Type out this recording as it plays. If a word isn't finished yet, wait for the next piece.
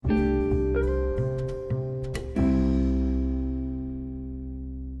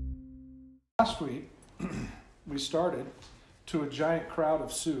Last week, we started to a giant crowd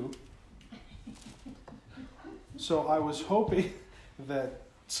of Sioux. So I was hoping that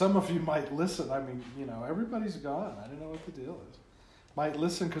some of you might listen. I mean, everybody's gone. I don't know what the deal is. Might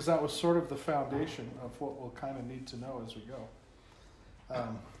listen because that was sort of the foundation of what we'll kind of need to know as we go.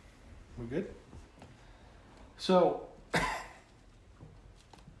 We good? So, I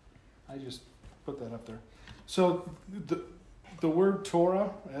just put that up there. So, the word Torah,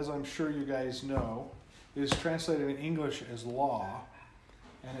 as I'm sure you guys know, is translated in English as law,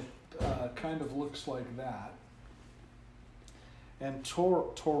 and it kind of looks like that. And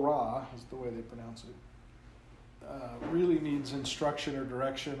Torah is the way they pronounce it. Really means instruction or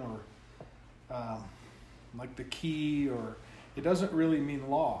direction or like the key, or it doesn't really mean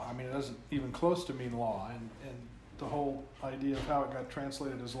law. I mean, it doesn't even close to mean law, and the whole idea of how it got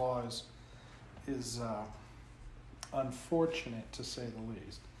translated as law is unfortunate, to say the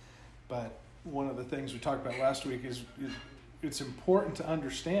least. But one of the things we talked about last week is it's important to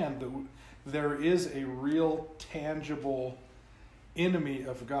understand that there is a real tangible enemy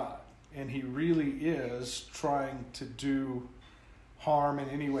of God, and he really is trying to do harm in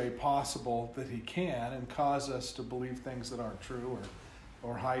any way possible that he can and cause us to believe things that aren't true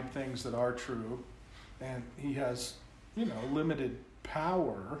or hide things that are true. And he has, limited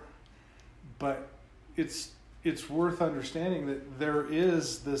power, but it's worth understanding that there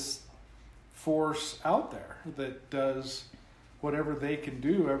is this force out there that does whatever they can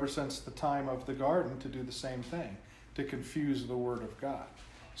do ever since the time of the garden to do the same thing, to confuse the word of God.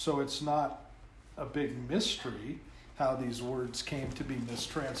 So it's not a big mystery how these words came to be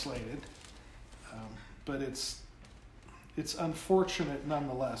mistranslated, but it's unfortunate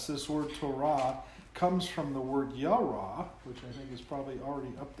nonetheless. This word Torah comes from the word Yara, which I think is probably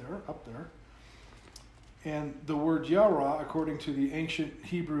already up there. And the word Yara, according to the ancient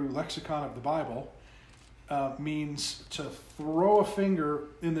Hebrew lexicon of the Bible, means to throw a finger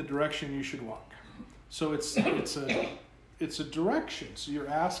in the direction you should walk. So it's a direction. So you're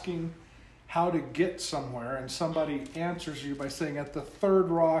asking how to get somewhere, and somebody answers you by saying, at the third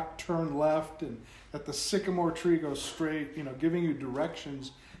rock, turn left, and at the sycamore tree, go straight, giving you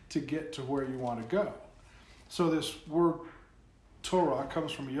directions to get to where you want to go. So this word Torah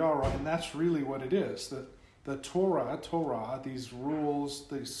comes from Yara, and that's really what it is. The Torah, these rules,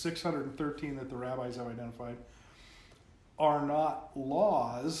 these 613 that the rabbis have identified, are not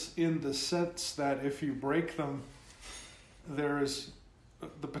laws in the sense that if you break them, there is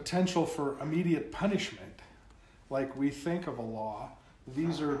the potential for immediate punishment, like we think of a law.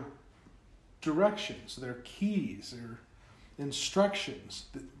 These are directions, they're keys, they're instructions.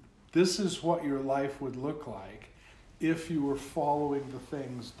 This is what your life would look like if you were following the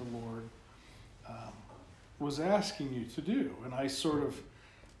things the Lord was asking you to do. And I sort of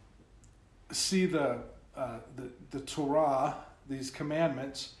see the Torah, these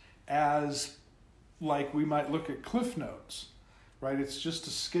commandments, as like we might look at Cliff Notes, right? It's just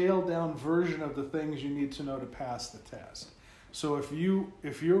a scaled down version of the things you need to know to pass the test. So if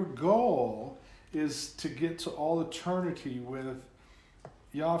your goal is to get to all eternity with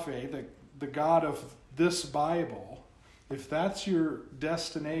Yahweh, the God of this Bible, if that's your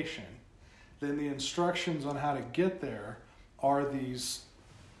destination, then the instructions on how to get there are the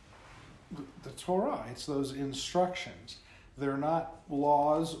Torah. It's those instructions. They're not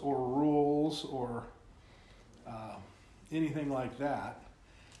laws or rules or anything like that.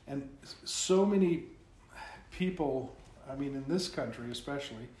 And so many people, in this country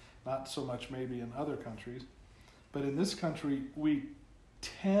especially, not so much maybe in other countries, but in this country, we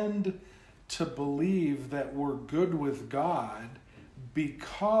tend to believe that we're good with God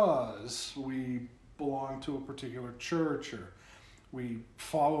because we belong to a particular church, or we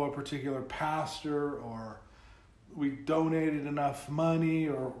follow a particular pastor, or we donated enough money,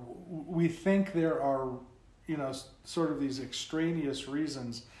 or we think there are, sort of these extraneous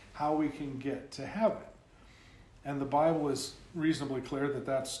reasons how we can get to heaven. And the Bible is reasonably clear that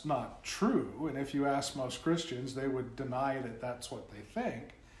that's not true. And if you ask most Christians, they would deny that that's what they think.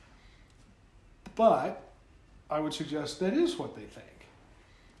 But I would suggest that is what they think.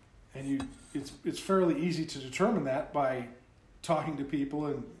 And it's fairly easy to determine that by talking to people.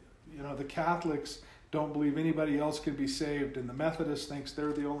 And the Catholics don't believe anybody else can be saved, and the Methodists thinks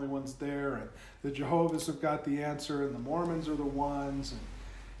they're the only ones there, and the Jehovah's have got the answer, and the Mormons are the ones, and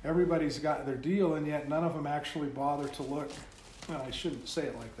everybody's got their deal, and yet none of them actually bother to look. Well, I shouldn't say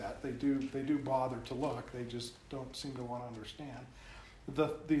it like that. They do bother to look. They just don't seem to want to understand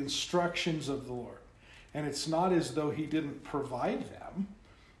the instructions of the Lord. And it's not as though he didn't provide them.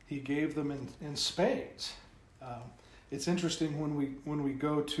 He gave them in spades. It's interesting when we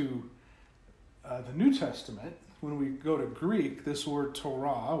go to the New Testament, when we go to Greek, this word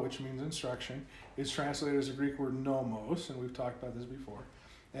Torah, which means instruction, is translated as a Greek word nomos, and we've talked about this before.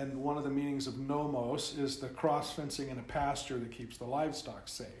 And one of the meanings of nomos is the cross-fencing in a pasture that keeps the livestock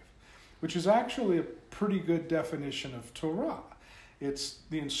safe, which is actually a pretty good definition of Torah. It's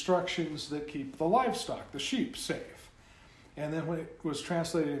the instructions that keep the livestock, the sheep, safe. And then when it was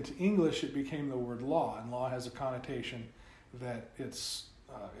translated into English, it became the word law, and law has a connotation that it's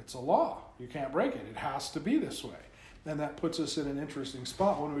a law. You can't break it. It has to be this way. And that puts us in an interesting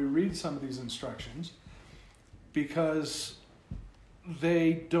spot when we read some of these instructions, because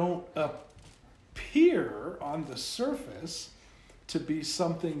they don't appear on the surface to be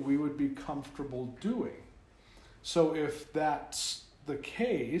something we would be comfortable doing. So if that's the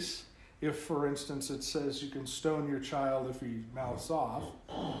case, if, for instance, it says you can stone your child if he mouths off,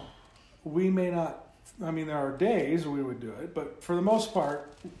 we may not, there are days we would do it, but for the most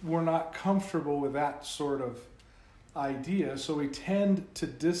part, we're not comfortable with that sort of idea, so we tend to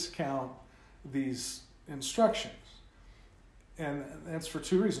discount these instructions. And that's for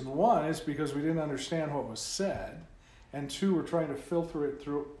two reasons. One is because we didn't understand what was said, and two, we're trying to filter it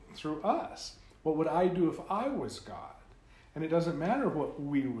through us. What would I do if I was God? And it doesn't matter what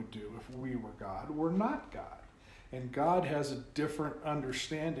we would do if we were God. We're not God. And God has a different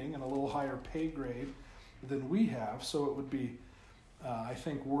understanding and a little higher pay grade than we have, so it would be, I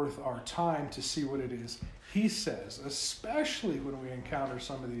think, worth our time to see what it is he says, especially when we encounter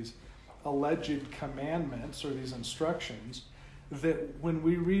some of these alleged commandments or these instructions that when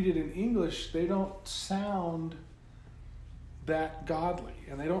we read it in English, they don't sound that godly,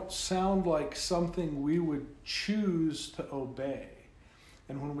 and they don't sound like something we would choose to obey.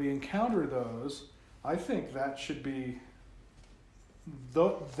 And when we encounter those, I think that should be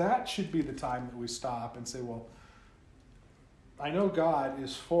the time that we stop and say, well, I know God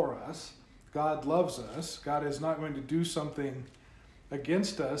is for us. God loves us. God is not going to do something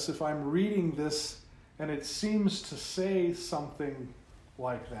against us. If I'm reading this and it seems to say something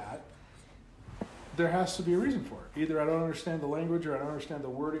like that, there has to be a reason for it. Either I don't understand the language, or I don't understand the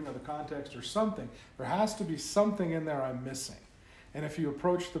wording or the context or something. There has to be something in there I'm missing. And if you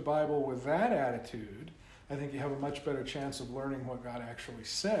approach the Bible with that attitude, I think you have a much better chance of learning what God actually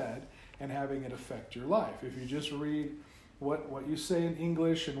said and having it affect your life. If you just read what you say in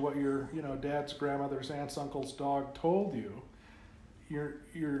English and what your dad's, grandmother's, aunt's, uncle's dog told you,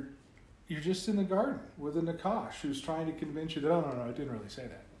 you're just in the garden with a Nakash who's trying to convince you that, oh, no, it didn't really say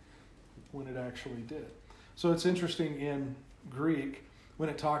that, when it actually did. So it's interesting in Greek when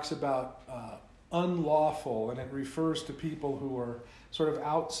it talks about unlawful, and it refers to people who are sort of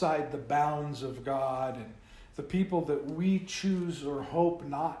outside the bounds of God and the people that we choose or hope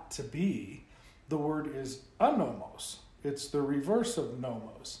not to be. The word is anomos. It's the reverse of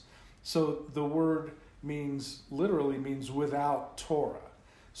nomos. So the word literally means without Torah.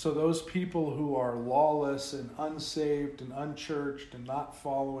 So those people who are lawless and unsaved and unchurched and not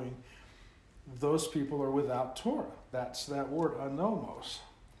following, those people are without Torah. That's that word, anomos.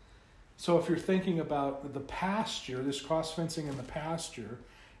 So if you're thinking about the pasture, this cross-fencing in the pasture,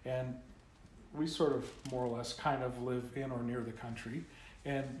 and we sort of more or less kind of live in or near the country,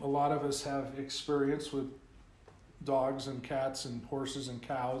 and a lot of us have experience with dogs and cats and horses and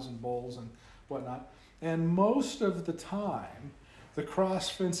cows and bulls and whatnot. And most of the time, the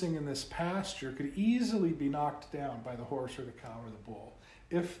cross-fencing in this pasture could easily be knocked down by the horse or the cow or the bull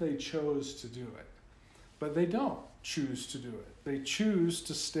if they chose to do it. But they don't choose to do it. They choose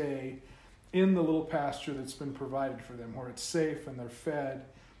to stay in the little pasture that's been provided for them, where it's safe and they're fed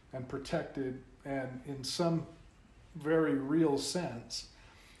and protected. And in some very real sense,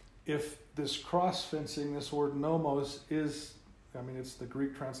 if this cross-fencing, this word nomos is, it's the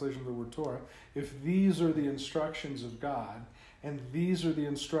Greek translation of the word Torah, if these are the instructions of God, and these are the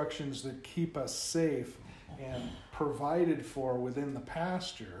instructions that keep us safe and provided for within the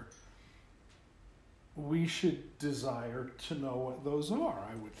pasture, we should desire to know what those are,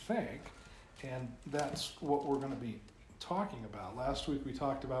 I would think. And that's what we're going to be talking about. Last week we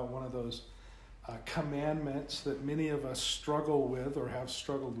talked about one of those commandments that many of us struggle with or have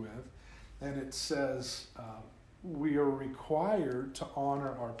struggled with. And it says we are required to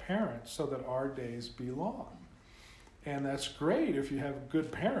honor our parents so that our days be long. And that's great if you have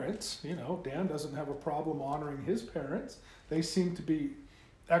good parents. Dan doesn't have a problem honoring his parents. They seem to be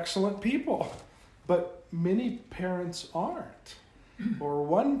excellent people. But many parents aren't, or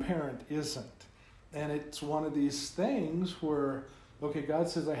one parent isn't. And it's one of these things where, okay, God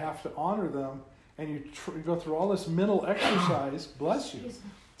says I have to honor them, and you go through all this mental exercise, bless you,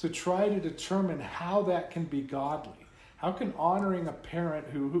 to try to determine how that can be godly, How can honoring a parent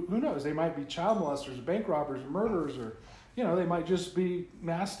who knows, they might be child molesters, bank robbers, murderers, or, they might just be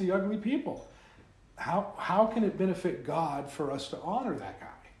nasty, ugly people. How can it benefit God for us to honor that guy?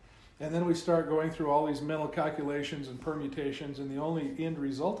 And then we start going through all these mental calculations and permutations, and the only end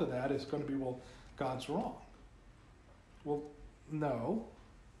result of that is going to be, well, God's wrong. Well, no.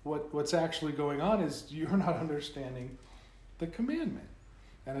 What's actually going on is you're not understanding the commandment.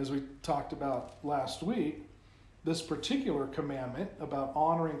 And as we talked about last week, this particular commandment about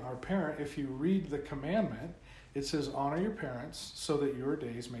honoring our parent, if you read the commandment, it says, honor your parents so that your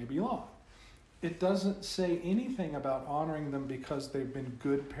days may be long. It doesn't say anything about honoring them because they've been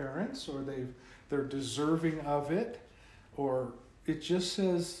good parents or they're deserving of it, or it just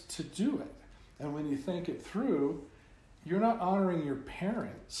says to do it. And when you think it through, you're not honoring your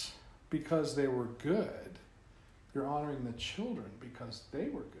parents because they were good. You're honoring the children because they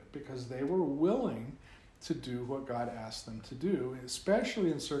were good, because they were willing to do what God asked them to do,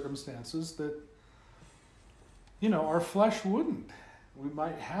 especially in circumstances that, our flesh wouldn't. We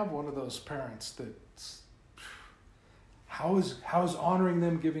might have one of those parents that's, how is honoring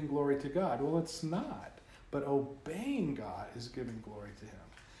them giving glory to God? Well, it's not. But obeying God is giving glory to him.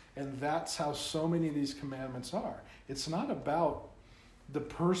 And that's how so many of these commandments are. It's not about the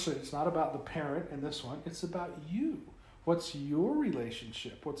person. It's not about the parent in this one. It's about you. What's your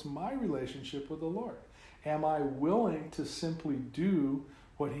relationship? What's my relationship with the Lord? Am I willing to simply do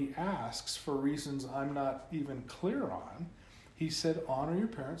what he asks for reasons I'm not even clear on? He said, honor your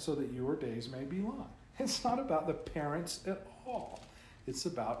parents so that your days may be long. It's not about the parents at all. It's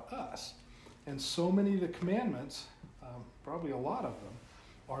about us. And so many of the commandments, probably a lot of them,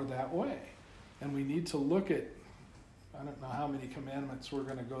 are that way. And we need to look at, I don't know how many commandments we're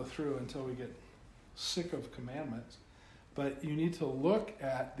going to go through until we get sick of commandments, but you need to look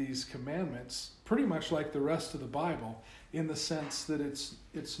at these commandments pretty much like the rest of the Bible, in the sense that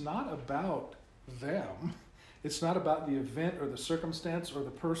it's not about them. It's not about the event or the circumstance or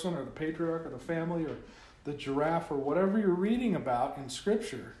the person or the patriarch or the family or the giraffe or whatever you're reading about in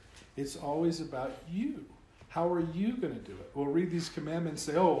Scripture. It's always about you. How are you going to do it? We'll read these commandments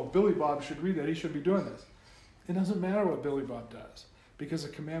and say, oh, Billy Bob should read that. He should be doing this. It doesn't matter what Billy Bob does, because a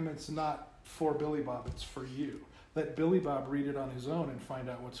commandment's not for Billy Bob. It's for you. Let Billy Bob read it on his own and find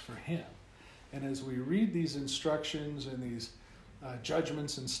out what's for him. And as we read these instructions and these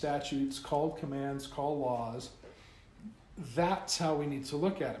judgments and statutes called commands, called laws, that's how we need to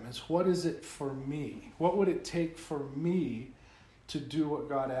look at them. Is what is it for me? What would it take for me to do what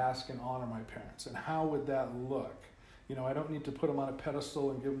God asked and honor my parents? And how would that look? I don't need to put them on a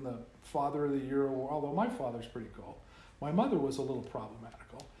pedestal and give them the Father of the Year award, although my father's pretty cool. My mother was a little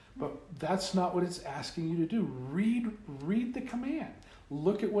problematical, but that's not what it's asking you to do. Read the command.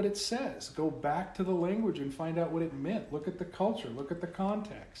 Look at what it says. Go back to the language and find out what it meant. Look at the culture. Look at the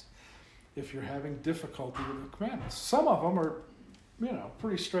context. If you're having difficulty with the commandments. Some of them are,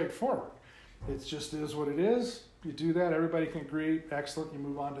 pretty straightforward. It just is what it is. You do that, everybody can agree, excellent, you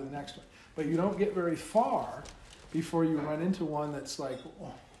move on to the next one. But you don't get very far before you run into one that's like,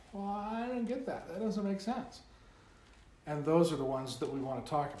 well, I don't get that. That doesn't make sense. And those are the ones that we want to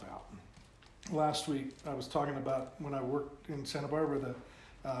talk about. Last week, I was talking about when I worked in Santa Barbara,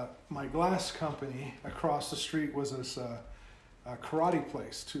 my glass company across the street was this karate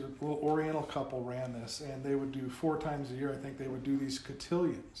place. A little Oriental couple ran this, and they would do 4 times a year, I think they would do these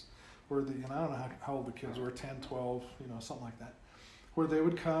cotillions, where I don't know how old the kids were, 10, 12, something like that, where they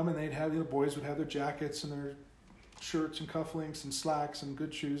would come and they'd have, the boys would have their jackets and their shirts and cufflinks and slacks and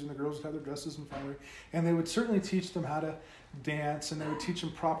good shoes, and the girls would have their dresses and finery, and they would certainly teach them how to dance, and they would teach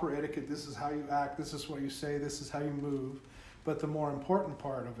them proper etiquette. This is how you act, this is what you say, this is how you move. But the more important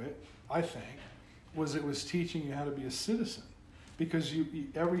part of it, I think, was it was teaching you how to be a citizen, because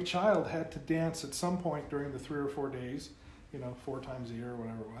every child had to dance at some point during the 3 or 4 days, 4 times a year or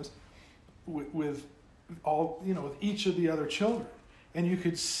whatever it was, with all, with each of the other children. And you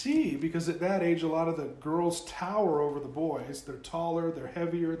could see, because at that age, a lot of the girls tower over the boys. They're taller, they're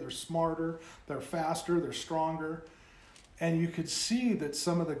heavier, they're smarter, they're faster, they're stronger. And you could see that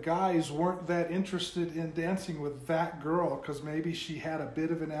some of the guys weren't that interested in dancing with that girl, because maybe she had a bit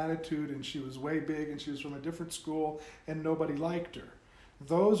of an attitude and she was way big and she was from a different school and nobody liked her.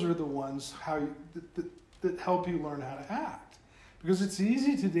 Those are the ones that help you learn how to act. Because it's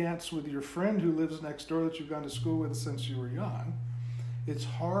easy to dance with your friend who lives next door that you've gone to school with since you were young. It's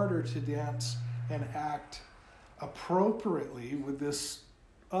harder to dance and act appropriately with this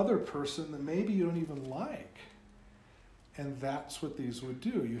other person that maybe you don't even like. And that's what these would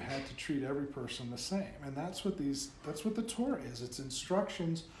do. You had to treat every person the same. And that's what the Torah is. It's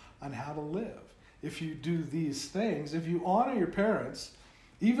instructions on how to live. if you do these things, if you honor your parents,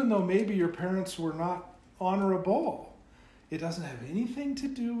 even though maybe your parents were not honorable. It doesn't have anything to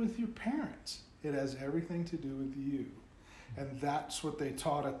do with your parents. It has everything to do with you. And that's what they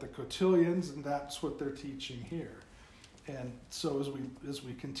taught at the cotillions, and that's what they're teaching here. And so as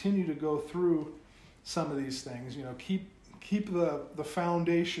we continue to go through some of these things, keep the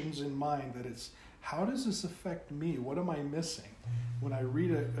foundations in mind, that it's, how does this affect me? What am I missing? When I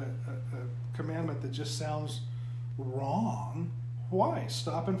read a commandment that just sounds wrong, why?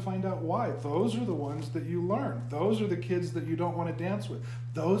 Stop and find out why. Those are the ones that you learn. Those are the kids that you don't want to dance with.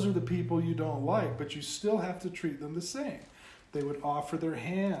 Those are the people you don't like, but you still have to treat them the same. They would offer their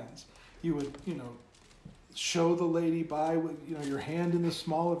hands. You would, show the lady by with, your hand in the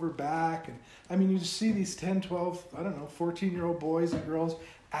small of her back. And you just see these 10, 12, 14-year-old boys and girls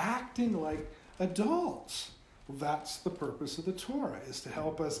acting like adults. Well, that's the purpose of the Torah, is to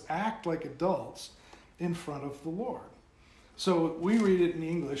help us act like adults in front of the Lord. So we read it in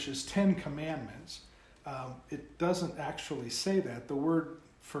English as 10 commandments. It doesn't actually say that. The word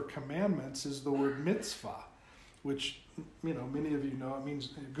for commandments is the word mitzvah, which, many of you know, it means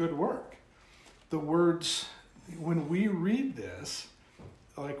good work. The words, when we read this,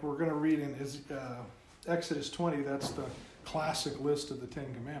 like we're going to read in Exodus 20, that's the classic list of the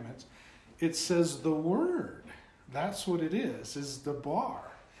 10 commandments, it says the word. That's what it is the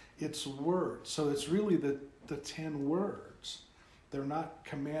bar. It's word. So it's really the 10 words. They're not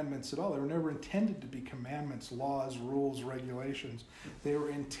commandments at all. They were never intended to be commandments, laws, rules, regulations. They were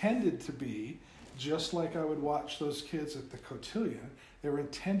intended to be, just like I would watch those kids at the cotillion, they were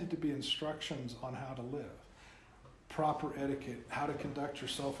intended to be instructions on how to live. Proper etiquette, how to conduct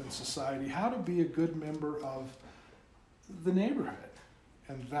yourself in society, how to be a good member of the neighborhood.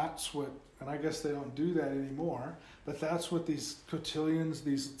 And that's what, and I guess they don't do that anymore, but that's what these cotillions,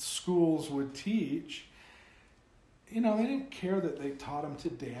 these schools would teach. They didn't care that they taught them to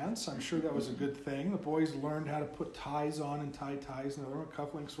dance. I'm sure that was a good thing. The boys learned how to put ties on and tie ties, and they learned what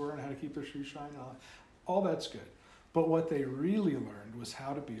cufflinks were and how to keep their shoes shine on. All that's good. But what they really learned was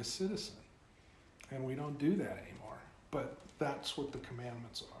how to be a citizen. And we don't do that anymore. But that's what the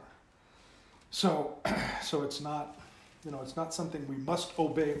commandments are. So it's not, it's not something we must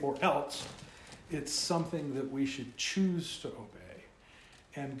obey or else. It's something that we should choose to obey.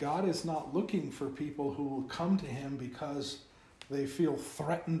 And God is not looking for people who will come to him because they feel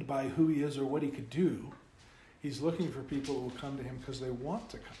threatened by who he is or what he could do. He's looking for people who will come to him because they want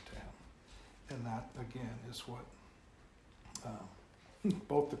to come to him. And that, again, is what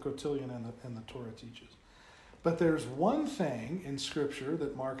both the cotillion and the Torah teaches. But there's one thing in Scripture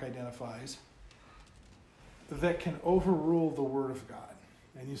that Mark identifies that can overrule the Word of God.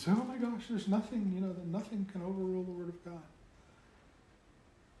 And you say, oh my gosh, there's nothing, nothing can overrule the Word of God.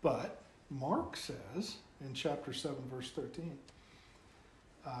 But Mark says in chapter 7, verse 13,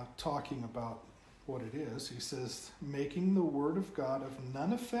 talking about what it is, he says, making the Word of God of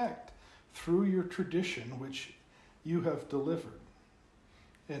none effect through your tradition which you have delivered.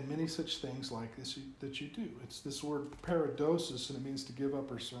 And many such things like this that you do. It's this word paradosis, and it means to give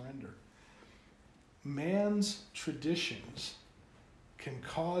up or surrender. Man's traditions can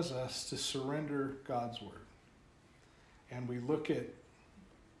cause us to surrender God's word. And we look at,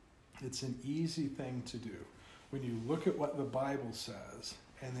 it's an easy thing to do. When you look at what the Bible says,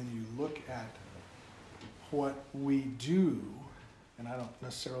 and then you look at what we do, and I don't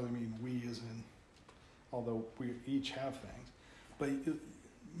necessarily mean we as in, although we each have things, but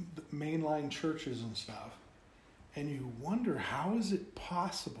mainline churches and stuff, and you wonder, how is it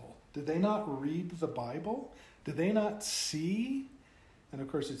possible? Did they not read the Bible? Did they not see? And of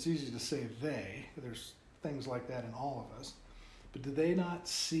course, it's easy to say they. There's things like that in all of us. But did they not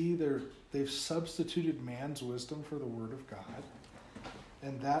see they've substituted man's wisdom for the Word of God?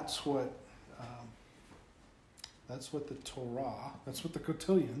 And that's what the Torah, that's what the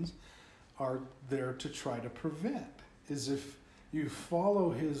cotillions are there to try to prevent, is if you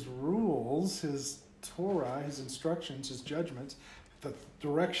follow his rules, his Torah, his instructions, his judgments, the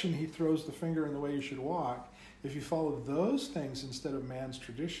direction he throws the finger in the way you should walk, if you follow those things instead of man's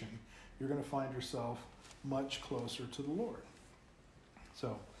tradition, you're going to find yourself much closer to the Lord.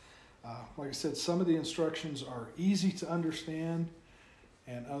 So, like I said, some of the instructions are easy to understand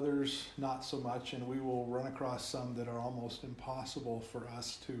and others not so much, and we will run across some that are almost impossible for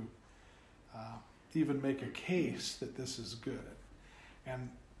us to even make a case that this is good. And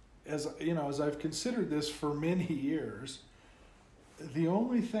as I've considered this for many years, the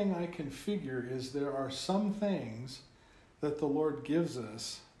only thing I can figure is there are some things that the Lord gives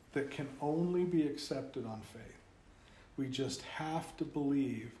us that can only be accepted on faith. We just have to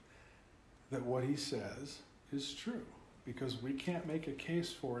believe that what he says is true, because we can't make a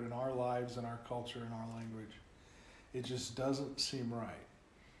case for it in our lives, in our culture, in our language. It just doesn't seem right.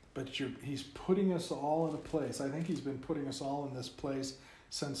 But he's putting us all in a place. I think he's been putting us all in this place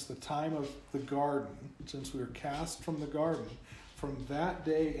since the time of the garden, since we were cast from the garden. From that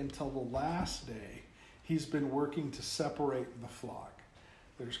day until the last day, he's been working to separate the flock.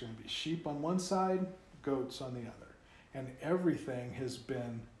 There's going to be sheep on one side, goats on the other. And everything has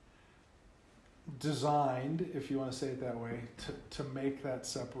been designed, if you want to say it that way, to make that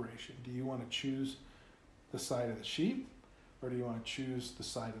separation. Do you want to choose the side of the sheep, or do you want to choose the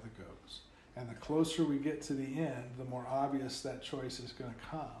side of the goats? And the closer we get to the end, the more obvious that choice is going to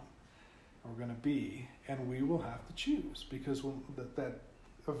come, or going to be, and we will have to choose, because that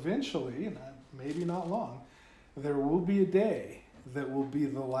eventually, and maybe not long, there will be a day that will be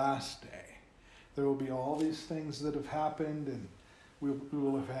the last day. There will be all these things that have happened, and we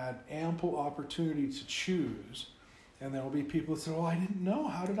will have had ample opportunity to choose, and there will be people that say, "Well, I didn't know.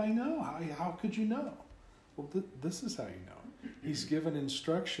 How did I know? How could you know?" Well, this is how you know. He's given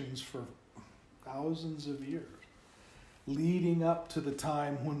instructions for thousands of years, leading up to the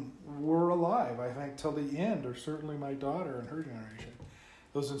time when we're alive, I think, till the end, or certainly my daughter and her generation.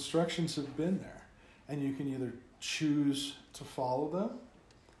 Those instructions have been there. And you can either choose to follow them,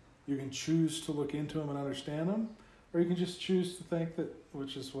 you can choose to look into them and understand them, or you can just choose to think that,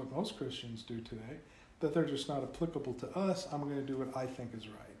 which is what most Christians do today, that they're just not applicable to us. I'm going to do what I think is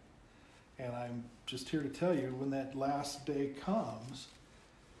right. And I'm just here to tell you, when that last day comes,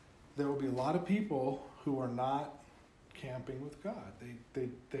 there will be a lot of people who are not camping with God.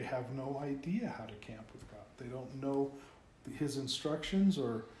 They have no idea how to camp with God. They don't know his instructions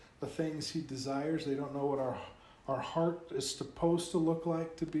or the things he desires. They don't know what our heart is supposed to look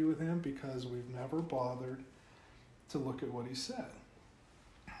like to be with him, because we've never bothered to look at what he said.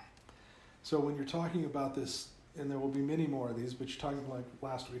 So when you're talking about this, and there will be many more of these, but you're talking, like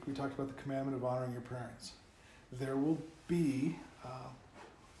last week, we talked about the commandment of honoring your parents. There will be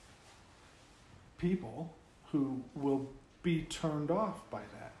people who will be turned off by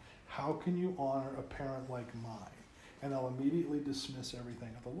that. How can you honor a parent like mine? And they'll immediately dismiss everything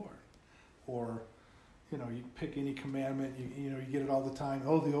of the Lord. Or, you pick any commandment, you get it all the time.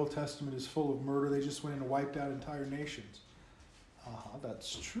 Oh, the Old Testament is full of murder. They just went in and wiped out entire nations.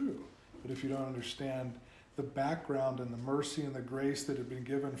 That's true. But if you don't understand the background and the mercy and the grace that have been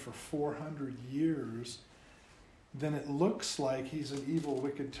given for 400 years, then it looks like he's an evil,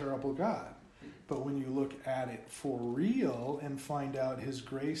 wicked, terrible God. But when you look at it for real and find out his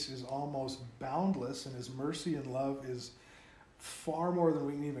grace is almost boundless and his mercy and love is far more than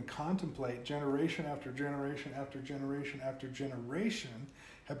we can even contemplate, generation after generation after generation after generation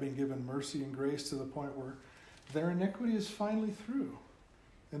have been given mercy and grace to the point where their iniquity is finally through.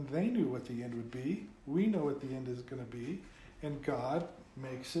 And they knew what the end would be. We know what the end is going to be. And God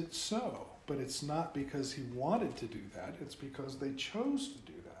makes it so. But it's not because he wanted to do that. It's because they chose to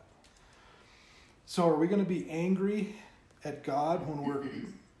do that. So are we going to be angry at God when we're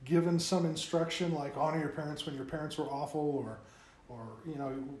given some instruction like honor your parents when your parents were awful, or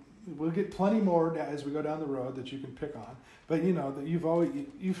we'll get plenty more as we go down the road that you can pick on. But that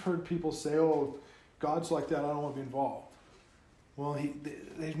you've heard people say, "Oh, God's like that, I don't want to be involved." Well,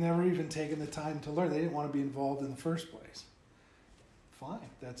 they've never even taken the time to learn. They didn't want to be involved in the first place. Fine,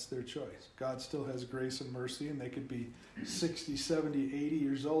 that's their choice. God still has grace and mercy, and they could be 60, 70, 80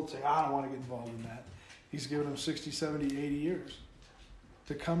 years old saying, "I don't want to get involved in that." He's given them 60, 70, 80 years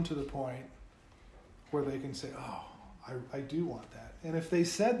to come to the point where they can say, "Oh, I do want that." And if they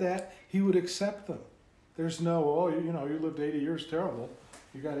said that, he would accept them. There's no, you lived 80 years, terrible.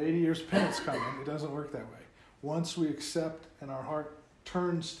 You got 80 years penance coming. It doesn't work that way. Once we accept and our heart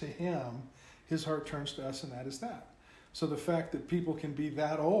turns to him, his heart turns to us, and that is that. So the fact that people can be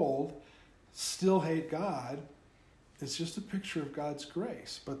that old, still hate God, it's just a picture of God's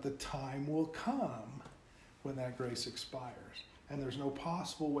grace. But the time will come when that grace expires. And there's no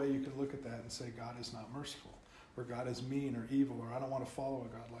possible way you can look at that and say God is not merciful, or God is mean or evil, or I don't want to follow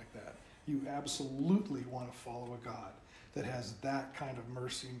a God like that. You absolutely want to follow a God that has that kind of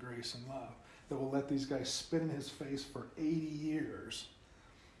mercy and grace and love, that will let these guys spit in his face for 80 years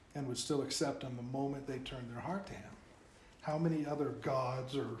and would still accept him the moment they turned their heart to him. How many other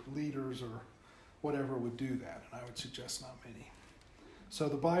gods or leaders or whatever would do that? And I would suggest not many. So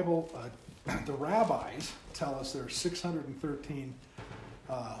the Bible, the rabbis tell us there are 613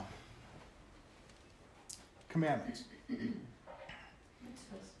 commandments.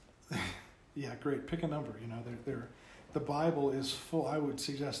 Yeah, great. Pick a number. The Bible is full. I would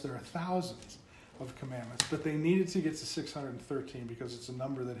suggest there are thousands of commandments, but they needed to get to 613 because it's a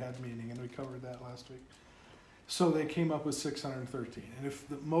number that had meaning, and we covered that last week. So they came up with 613. And if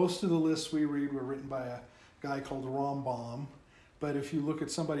most of the lists we read were written by a guy called Rambam, but if you look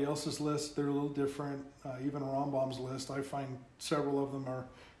at somebody else's list, they're a little different. Even Rambam's list, I find several of them are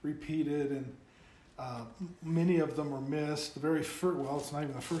repeated, and many of them are missed. The very first, well, it's not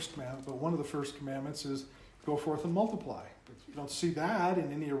even the first commandment, but one of the first commandments is go forth and multiply. But you don't see that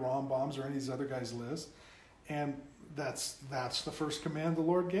in any of Rambam's or any of these other guys' lists. And that's the first command the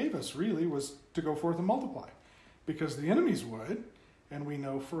Lord gave us, really, was to go forth and multiply. Because the enemies would, and we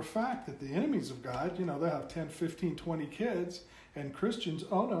know for a fact that the enemies of God, they'll have 10, 15, 20 kids, and Christians,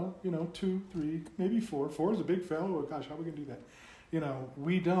 2, 3, maybe 4. 4 is a big fellow. Oh gosh, how are we going to do that?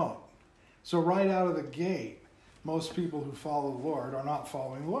 We don't. So right out of the gate, most people who follow the Lord are not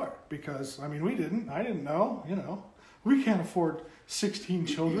following the Lord. Because, we didn't. I didn't know, We can't afford 16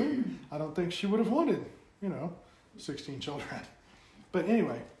 children. I don't think she would have wanted, 16 children. But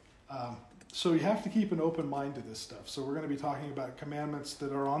anyway, so you have to keep an open mind to this stuff. So we're going to be talking about commandments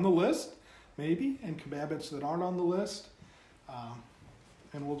that are on the list, maybe, and commandments that aren't on the list.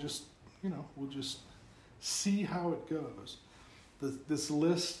 And we'll just see how it goes. This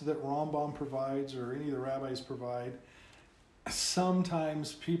list that Rambam provides, or any of the rabbis provide,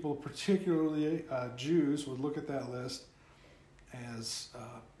 sometimes people, particularly Jews, would look at that list as,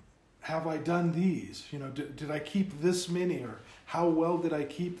 have I done these? Did I keep this many? Or how well did I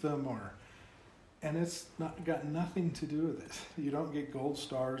keep them? And it's got nothing to do with it. You don't get gold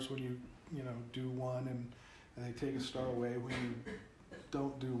stars when you do one, and they take a star away when you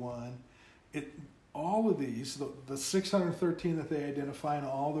don't do one. All of these, the 613 that they identify and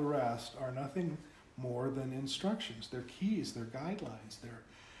all the rest, are nothing more than instructions. They're keys, they're guidelines.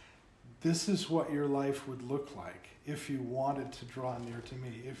 This is what your life would look like if you wanted to draw near to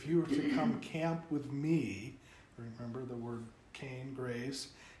me. If you were to come camp with me, remember the word Cain, grace,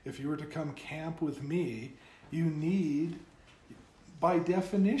 if you were to come camp with me, you need, by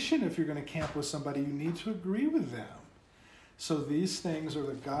definition, if you're going to camp with somebody, you need to agree with them. So these things are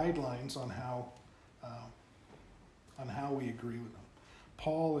the guidelines on how we agree with them.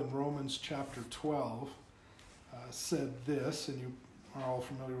 Paul in Romans chapter 12 said this, and you are all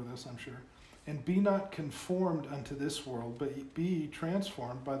familiar with this, I'm sure. And be not conformed unto this world, but be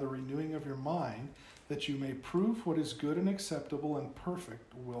transformed by the renewing of your mind, that you may prove what is good and acceptable and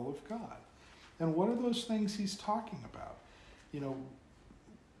perfect will of God. And what are those things he's talking about?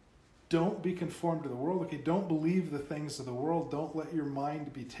 Don't be conformed to the world. Okay, don't believe the things of the world. Don't let your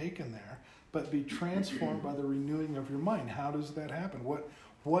mind be taken there, but be transformed by the renewing of your mind. How does that happen?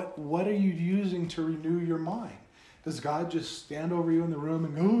 What are you using to renew your mind? Does God just stand over you in the room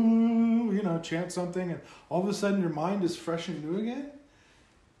and go, chant something, and all of a sudden your mind is fresh and new again?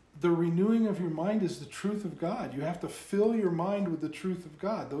 The renewing of your mind is the truth of God. You have to fill your mind with the truth of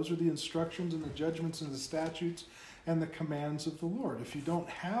God. Those are the instructions and the judgments and the statutes and the commands of the Lord. If you don't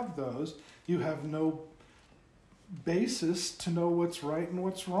have those, you have no basis to know what's right and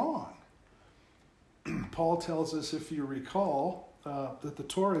what's wrong. Paul tells us, if you recall, that the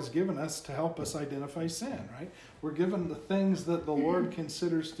Torah is given us to help us identify sin, right? We're given the things that the Lord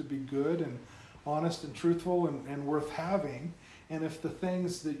considers to be good and honest and truthful and worth having. And if the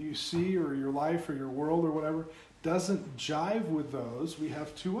things that you see or your life or your world or whatever doesn't jive with those, we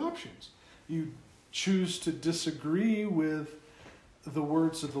have two options. You choose to disagree with the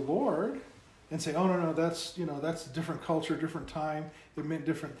words of the Lord and say, oh, no, that's a different culture, different time. It meant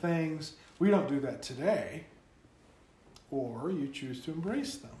different things. We don't do that today. Or you choose to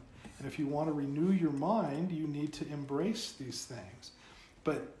embrace them. And if you want to renew your mind, you need to embrace these things.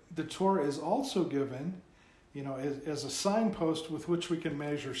 But the Torah is also given, as a signpost with which we can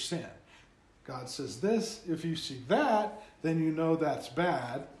measure sin. God says this, if you see that, then you know that's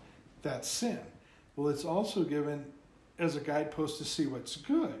bad, that's sin. Well, it's also given as a guidepost to see what's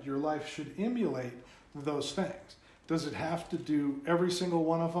good. Your life should emulate those things. Does it have to do every single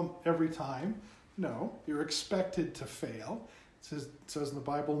one of them every time? No, you're expected to fail. It says in the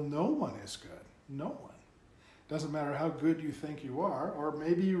Bible, no one is good. No one. Doesn't matter how good you think you are, or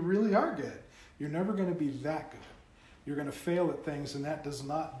maybe you really are good. You're never going to be that good. You're going to fail at things, and that does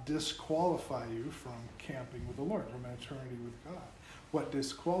not disqualify you from camping with the Lord, from an eternity with God. What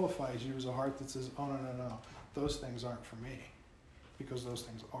disqualifies you is a heart that says, oh, no, those things aren't for me, because those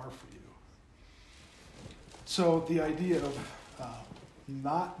things are for you. So the idea of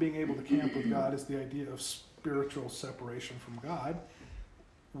not being able to camp with God is the idea of spiritual separation from God,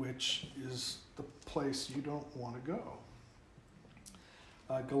 which is the place you don't want to go.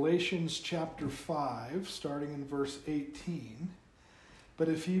 Galatians chapter 5, starting in verse 18. But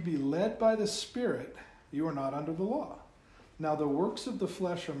if ye be led by the Spirit, you are not under the law. Now the works of the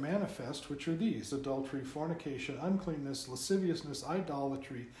flesh are manifest, which are these: adultery, fornication, uncleanness, lasciviousness,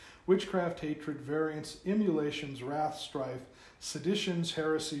 idolatry, witchcraft, hatred, variance, emulations, wrath, strife, seditions,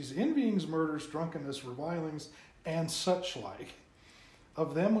 heresies, envyings, murders, drunkenness, revilings, and such like.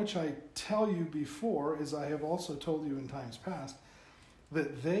 Of them which I tell you before, as I have also told you in times past,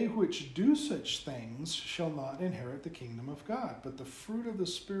 that they which do such things shall not inherit the kingdom of God. But the fruit of the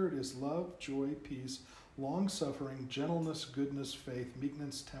Spirit is love, joy, peace, long-suffering, gentleness, goodness, faith,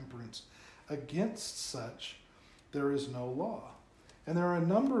 meekness, temperance. Against such there is no law. And there are a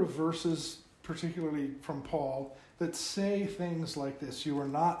number of verses, particularly from Paul, that say things like this: you are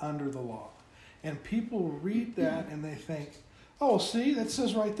not under the law. And people read that and they think, oh, see, that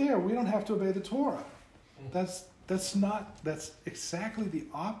says right there, we don't have to obey the Torah. That's exactly the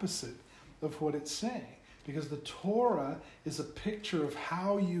opposite of what it's saying. Because the Torah is a picture of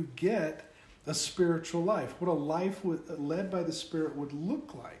how you get a spiritual life, what a life led by the Spirit would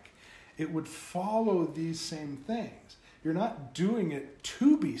look like. It would follow these same things. You're not doing it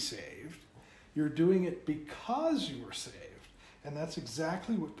to be saved. You're doing it because you were saved. And that's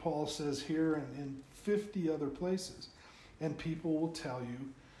exactly what Paul says here and in 50 other places. And people will tell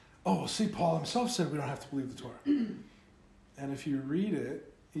you, oh, see, Paul himself said we don't have to believe the Torah. And if you read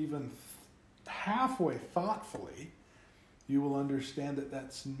it, even halfway thoughtfully, you will understand that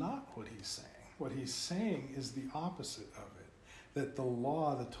that's not what he's saying. What he's saying is the opposite of it. That the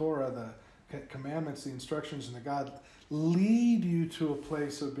law, the Torah, the commandments, the instructions, and the God lead you to a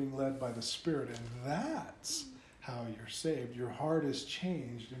place of being led by the Spirit. And that's how you're saved. Your heart is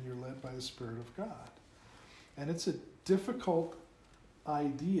changed and you're led by the Spirit of God. And it's a difficult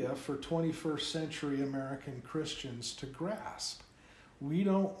idea for 21st century American Christians to grasp. We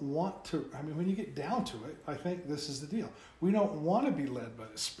don't want to, when you get down to it, I think this is the deal. We don't want to be led by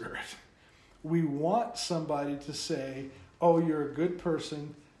the Spirit. We want somebody to say, oh, you're a good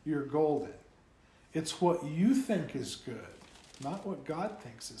person, you're golden. It's what you think is good, not what God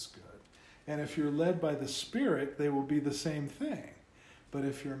thinks is good. And if you're led by the Spirit, they will be the same thing. But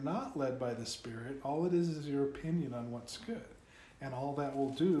if you're not led by the Spirit, all it is your opinion on what's good. And all that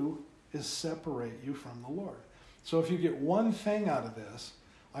will do is separate you from the Lord. So if you get one thing out of this,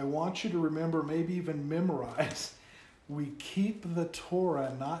 I want you to remember, maybe even memorize, we keep the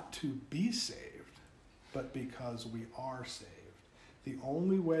Torah not to be saved, but because we are saved. The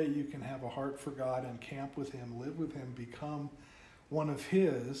only way you can have a heart for God and camp with Him, live with Him, become one of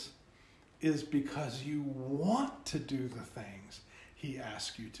His, is because you want to do the things He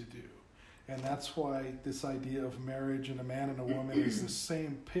asks you to do. And that's why this idea of marriage and a man and a woman is the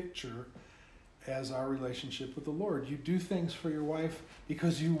same picture as our relationship with the Lord. You do things for your wife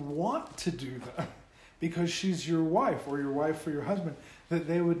because you want to do them, because she's your wife, or your wife for your husband, that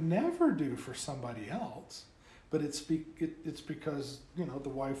they would never do for somebody else. But it's because, the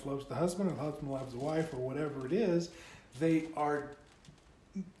wife loves the husband, and the husband loves the wife, or whatever it is. They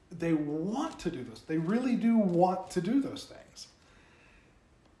want to do those. They really do want to do those things.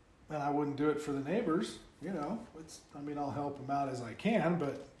 And I wouldn't do it for the neighbors, I'll help them out as I can,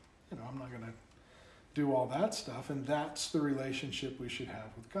 but, I'm not going to do all that stuff. And that's the relationship we should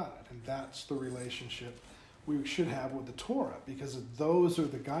have with God. And that's the relationship we should have with the Torah, because those are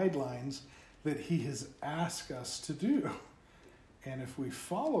the guidelines that He has asked us to do. And if we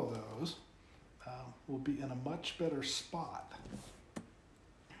follow those, we'll be in a much better spot.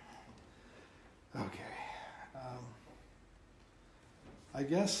 Okay. I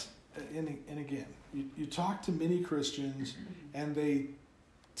guess, and again, you talk to many Christians, and they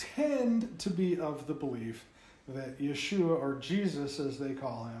tend to be of the belief that Yeshua, or Jesus as they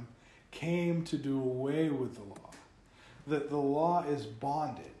call Him, came to do away with the law. That the law is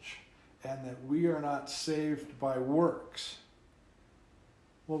bondage, and that we are not saved by works.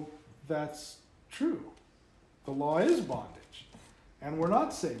 Well, that's true. The law is bondage, and we're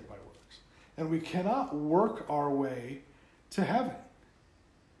not saved by works. And we cannot work our way to heaven.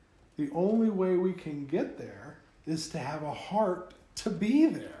 The only way we can get there is to have a heart to be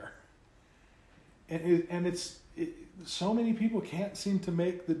there. And so many people can't seem to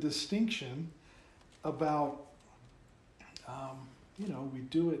make the distinction about, we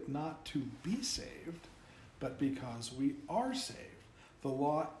do it not to be saved, but because we are saved. The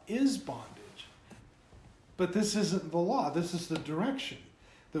law is bondage. But this isn't the law. This is the direction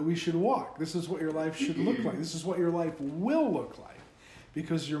that we should walk. This is what your life should look like. This is what your life will look like.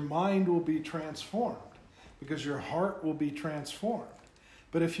 Because your mind will be transformed. Because your heart will be transformed.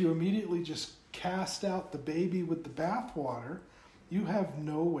 But if you immediately just cast out the baby with the bathwater, you have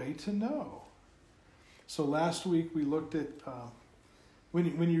no way to know. So last week we looked at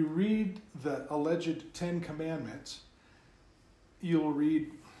when you read the alleged 10 Commandments, you'll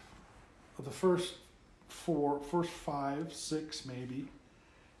read the first 5, 6 maybe,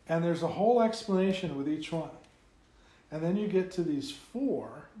 and there's a whole explanation with each one. And then you get to these 4,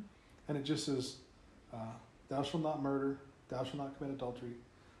 and it just says, thou shalt not murder, thou shalt not commit adultery,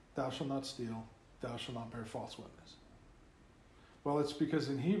 thou shalt not steal, thou shalt not bear false witness. Well, it's because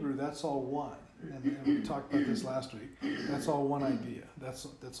in Hebrew, that's all one. And we talked about this last week. That's all one idea.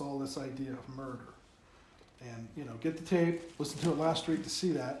 That's all this idea of murder. And, get the tape, listen to it last week to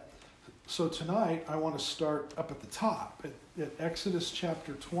see that. So tonight, I want to start up at the top, at Exodus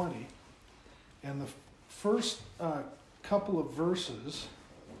chapter 20. And the first couple of verses,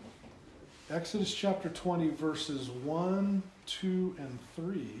 Exodus chapter 20, verses 1, 2, and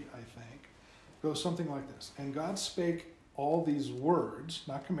 3, I think, goes something like this. And God spake all these words,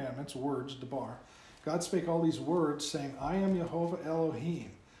 not commandments, words, debar. God spake all these words, saying, I am Jehovah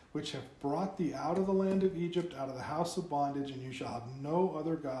Elohim, which have brought thee out of the land of Egypt, out of the house of bondage, and you shall have no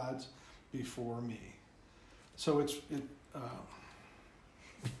other gods before me. So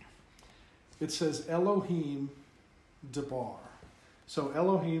it says Elohim debar. So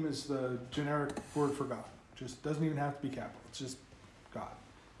Elohim is the generic word for God. Just doesn't even have to be capital. It's just God.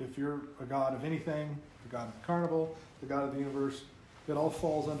 If you're a god of anything, the god of the carnival, the god of the universe, it all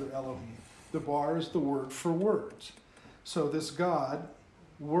falls under Elohim. Debar is the word for words. So this God,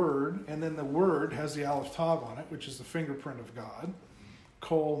 word, and then the word has the Aleph Tav on it, which is the fingerprint of God.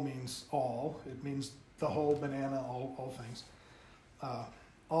 Kol means all. It means the whole banana, all things.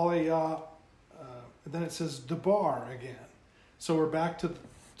 Aliyah, then it says debar again. So we're back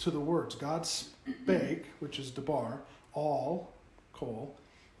to the words. God spake, which is debar, all, kol,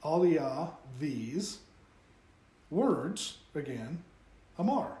 aliyah, these, words, again,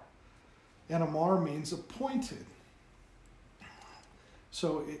 amar. And amar means appointed.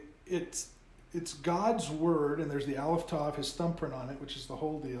 So it's God's word, and there's the Aleph Tav, his thumbprint on it, which is the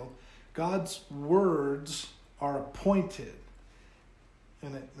whole deal. God's words are appointed.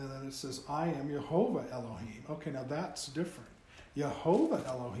 And then it says, I am Jehovah Elohim. Okay, now that's different. Jehovah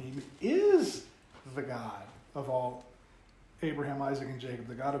Elohim is the God of all Abraham, Isaac, and Jacob,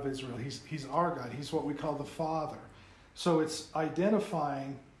 the God of Israel. He's our God. He's what we call the Father. So it's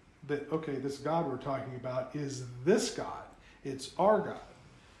identifying that, okay, this God we're talking about is this God. It's our God.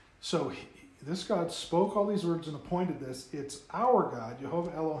 So this God spoke all these words and appointed this. It's our God,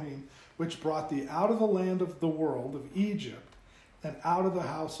 Jehovah Elohim, which brought thee out of the land of the world, of Egypt, and out of the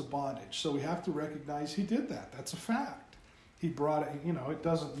house of bondage. So we have to recognize he did that. That's a fact. He brought it, it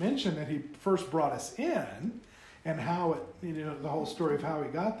doesn't mention that he first brought us in and how it, the whole story of how he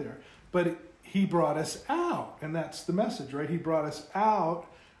got there, but he brought us out. And that's the message, right? He brought us out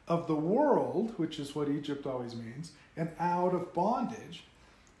of the world, which is what Egypt always means, and out of bondage.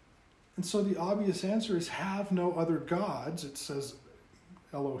 And so the obvious answer is have no other gods. It says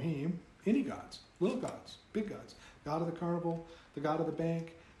Elohim, any gods, little gods, big gods. God of the carnival, the God of the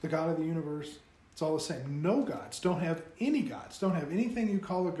bank, the God of the universe. It's all the same. No gods. Don't have any gods. Don't have anything you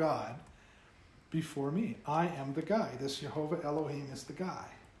call a god before me. I am the guy. This Jehovah Elohim is the guy.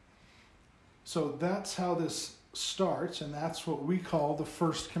 So that's how this starts, and that's what we call the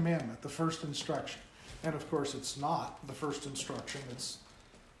first commandment, the first instruction. And of course, it's not the first instruction. It's,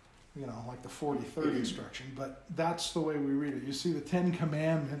 like the 43rd instruction, but that's the way we read it. You see the 10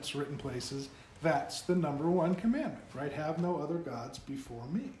 commandments written places. That's the number 1 commandment, right? Have no other gods before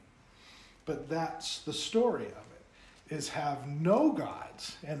me. But that's the story of it, is have no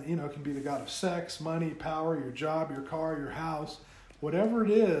gods. And, it can be the god of sex, money, power, your job, your car, your house, whatever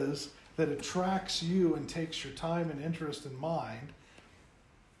it is that attracts you and takes your time and interest and mind.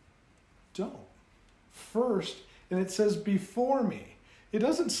 Don't. First, and it says before me. It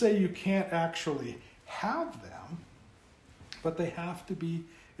doesn't say you can't actually have them, but they have to be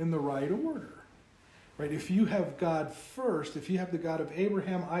in the right order. Right? If you have God first, if you have the God of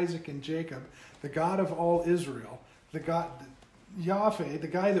Abraham, Isaac, and Jacob, the God of all Israel, the God, Yahweh, the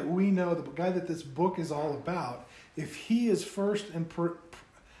guy that we know, the guy that this book is all about, if he is first and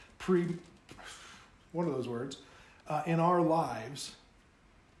one of those words, in our lives,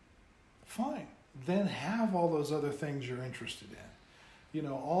 fine. Then have all those other things you're interested in.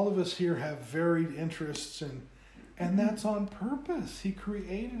 All of us here have varied interests, and that's on purpose. He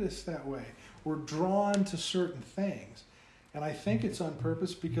created us that way. We're drawn to certain things. And I think it's on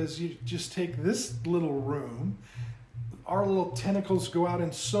purpose because you just take this little room, our little tentacles go out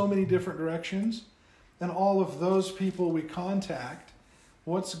in so many different directions, and all of those people we contact,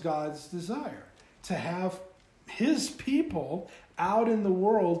 what's God's desire? To have his people out in the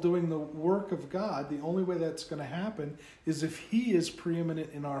world doing the work of God, the only way that's going to happen is if he is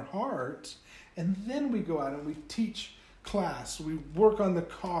preeminent in our hearts. And then we go out and we teach class, we work on the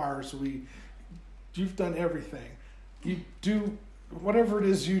cars, you've done everything. You do whatever it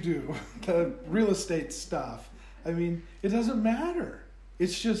is you do, the real estate stuff. I mean, it doesn't matter.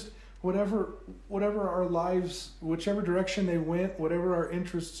 It's just whatever our lives, whichever direction they went, whatever our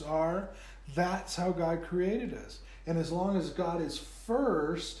interests are, that's how God created us. And as long as God is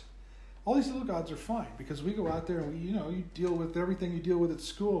first, all these little gods are fine, because we go out there and you deal with everything you deal with at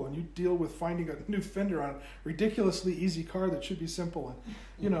school, and you deal with finding a new fender on a ridiculously easy car that should be simple,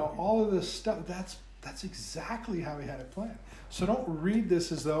 and all of this stuff. That's exactly how he had it planned. So don't read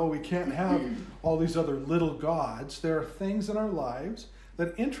this as though we can't have all these other little gods. There are things in our lives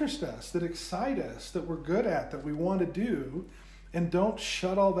that interest us, that excite us, that we're good at, that we want to do, and don't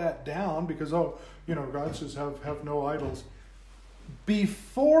shut all that down because God says have no idols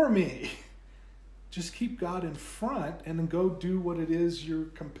before me. Just keep God in front and then go do what it is you're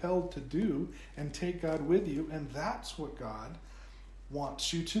compelled to do and take God with you, and that's what God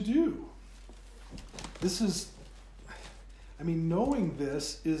wants you to do. Knowing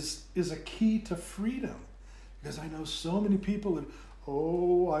this is a key to freedom, because I know so many people that,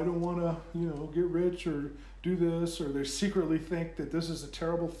 I don't want to, get rich or do this, or they secretly think that this is a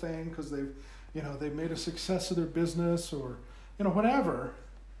terrible thing because they've made a success of their business or, whatever.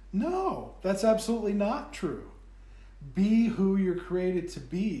 No, that's absolutely not true. Be who you're created to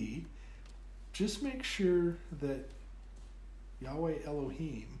be. Just make sure that Yahweh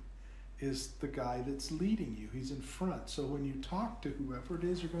Elohim is the guy that's leading you. He's in front. So when you talk to whoever it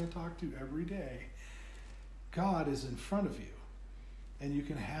is you're going to talk to every day, God is in front of you. And you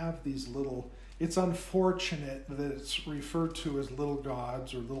can have these it's unfortunate that it's referred to as little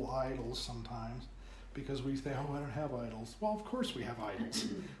gods or little idols sometimes, because we say, I don't have idols. Well, of course we have idols.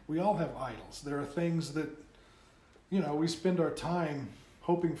 We all have idols. There are things that, we spend our time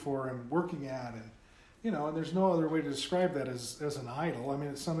hoping for and working at, and there's no other way to describe that as an idol. I mean,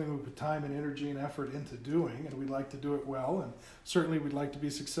 it's something we put time and energy and effort into doing, and we'd like to do it well, and certainly we'd like to be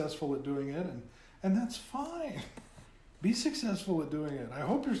successful at doing it, and that's fine. Be successful at doing it. I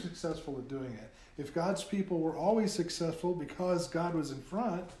hope you're successful at doing it. If God's people were always successful because God was in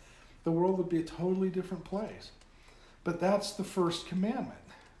front, the world would be a totally different place. But that's the first commandment,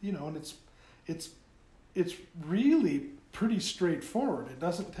 and it's really pretty straightforward. It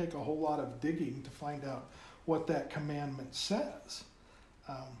doesn't take a whole lot of digging to find out what that commandment says.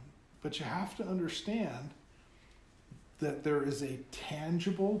 But you have to understand that there is a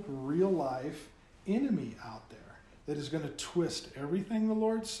tangible, real-life enemy out there that is going to twist everything the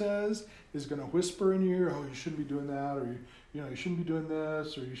Lord says, is going to whisper in your ear, you shouldn't be doing that, or you shouldn't be doing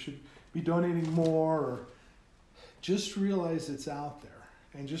this, or you should be donating more, or just realize it's out there.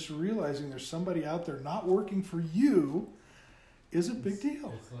 And just realizing there's somebody out there not working for you is a big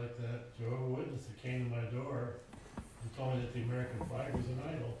deal. It's like that Jehovah's Witness that came to my door and told me that the American flag was an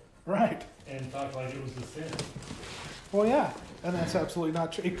idol. Right. And talked like it was a sin. Well, yeah, and that's absolutely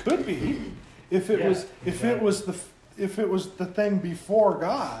not true. It could be if it was the thing before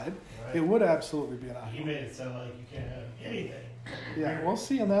God, right. It would absolutely be an idol. He made it sound like you can't have anything. Yeah, we'll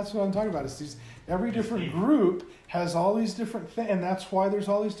see, and that's what I'm talking about. Is every different group has all these different things, and that's why there's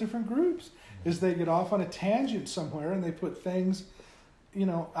all these different groups. Is they get off on a tangent somewhere and they put things,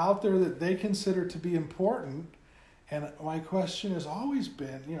 out there that they consider to be important. And my question has always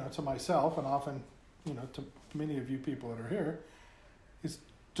been, to myself and often, to many of you people that are here, is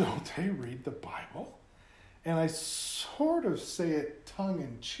don't they read the Bible? And I sort of say it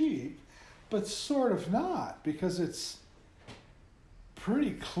tongue-in-cheek, but sort of not, because it's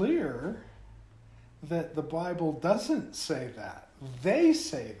pretty clear that the Bible doesn't say that. They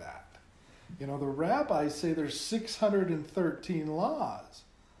say that. The rabbis say there's 613 laws.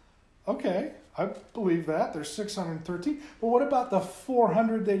 Okay, I believe that. There's 613. But what about the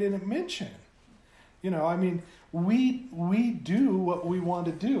 400 they didn't mention? We do what we want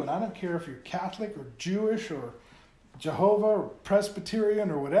to do. And I don't care if you're Catholic or Jewish or Jehovah or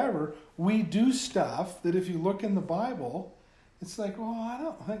Presbyterian or whatever. We do stuff that if you look in the Bible, it's like, I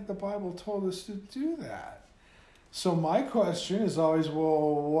don't think the Bible told us to do that. So my question is always,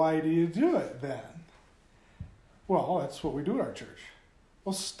 why do you do it then? Well, that's what we do at our church.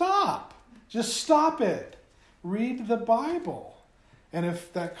 Well, stop. Just stop it. Read the Bible. And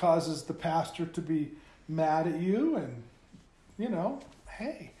if that causes the pastor to be mad at you and,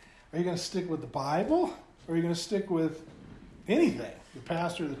 hey, are you going to stick with the Bible? Or are you going to stick with anything? The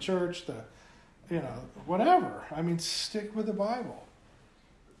pastor, the church, whatever. Stick with the Bible.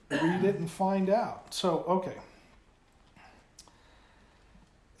 Read it and find out. So, okay.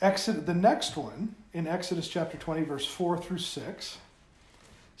 The next one, in Exodus chapter 20, verse 4 through 6,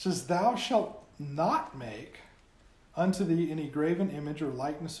 says, "Thou shalt not make unto thee any graven image or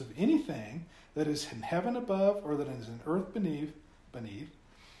likeness of anything that is in heaven above, or that is in earth beneath,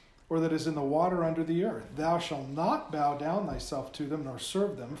 or that is in the water under the earth. Thou shalt not bow down thyself to them, nor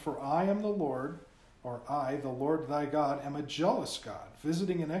serve them, for I am the Lord, or I, the Lord thy God, am a jealous God,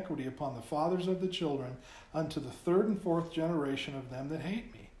 visiting iniquity upon the fathers of the children unto the third and fourth generation of them that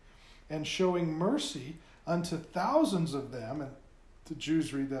hate me, and showing mercy unto thousands of them," and the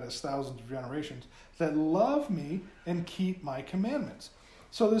Jews read that as thousands of generations, "that love me and keep my commandments."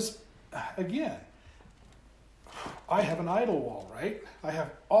 So this, again, I have an idol wall, right? I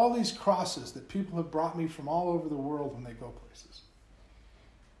have all these crosses that people have brought me from all over the world when they go places.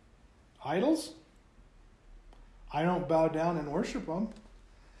 Idols? I don't bow down and worship them.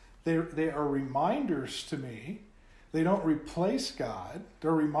 They are reminders to me. They don't replace God.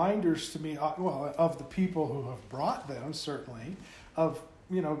 They're reminders to me, of the people who have brought them, certainly, of,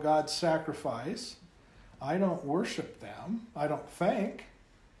 God's sacrifice. I don't worship them. I don't think.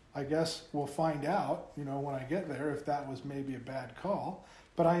 I guess we'll find out, when I get there, if that was maybe a bad call.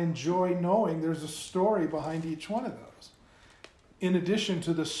 But I enjoy knowing there's a story behind each one of those, in addition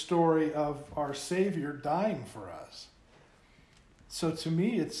to the story of our Savior dying for us. So to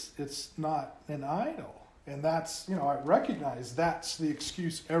me, it's not an idol. And that's, I recognize that's the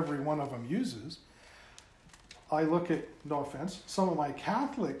excuse every one of them uses. I look at, no offense, some of my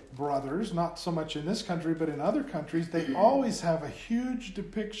Catholic brothers, not so much in this country, but in other countries, they always have a huge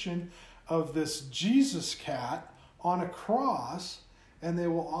depiction of this Jesus cat on a cross, and they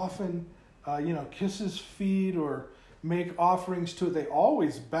will often, kiss his feet or make offerings to it. They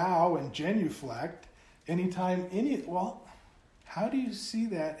always bow and genuflect anytime how do you see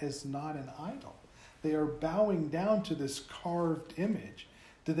that as not an idol? They are bowing down to this carved image.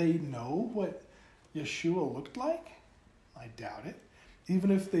 Do they know what Yeshua looked like? I doubt it.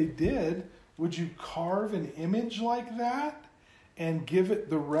 Even if they did, would you carve an image like that and give it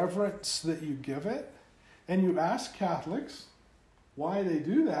the reverence that you give it? And you ask Catholics why they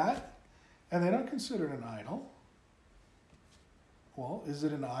do that, and they don't consider it an idol. Well, is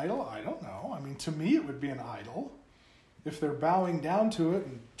it an idol? I don't know. I mean, to me, it would be an idol. If they're bowing down to it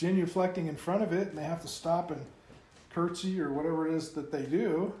and genuflecting in front of it, and they have to stop and curtsy or whatever it is that they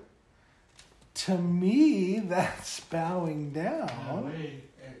do, to me, that's bowing down. In a way,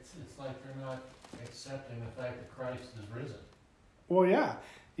 it's like they're not accepting the fact that Christ is risen. Well, yeah.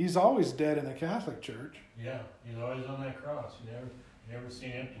 He's always dead in the Catholic Church. Yeah, he's always on that cross. You never see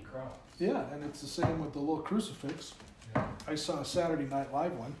an empty cross. Yeah, and it's the same with the little crucifix. Yeah. I saw a Saturday Night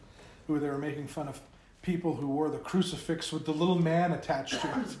Live one where they were making fun of people who wore the crucifix with the little man attached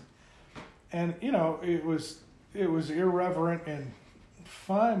to it. And, it was irreverent and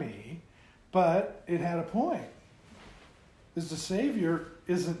funny, but it had a point. Because the Savior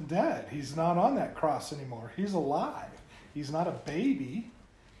isn't dead. He's not on that cross anymore. He's alive. He's not a baby.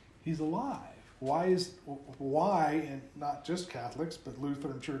 He's alive. Why, and not just Catholics, but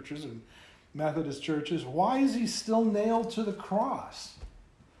Lutheran churches and Methodist churches, why is he still nailed to the cross?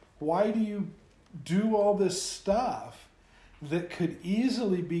 Why do you do all this stuff that could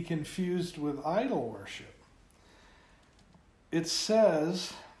easily be confused with idol worship? It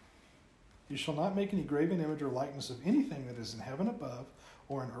says, "You shall not make any graven image or likeness of anything that is in heaven above,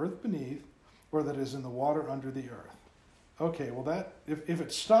 or in earth beneath, or that is in the water under the earth." Okay, well that if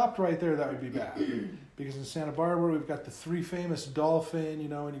it stopped right there, that would be bad. Because in Santa Barbara, we've got the three famous dolphin,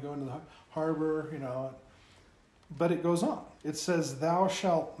 when you go into the harbor, But it goes on. It says, "Thou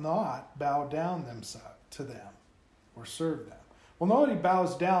shalt not bow down to them or serve them." Well, nobody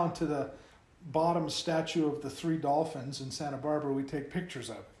bows down to the bottom statue of the three dolphins in Santa Barbara. We take pictures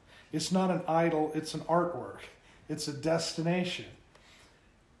of it. It's not an idol. It's an artwork. It's a destination.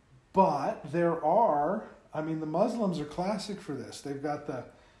 But there are, the Muslims are classic for this. They've got the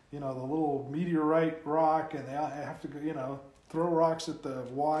little meteorite rock, and they have to, throw rocks at the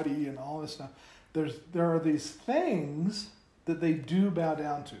wadi and all this stuff. There are these things that they do bow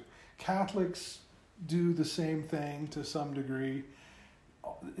down to. Catholics do the same thing to some degree.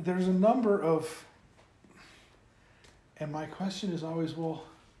 There's a number of, and my question is always, well,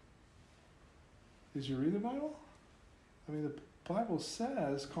 did you read the Bible? The Bible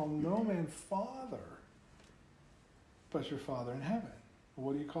says, "Call no man father, but your Father in heaven."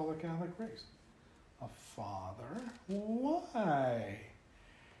 What do you call a Catholic priest? A father? Why?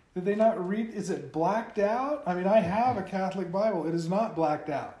 Did they not read? Is it blacked out? I have a Catholic Bible. It is not blacked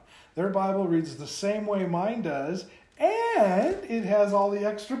out. Their Bible reads the same way mine does, and it has all the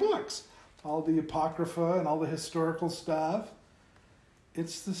extra books, all the Apocrypha and all the historical stuff.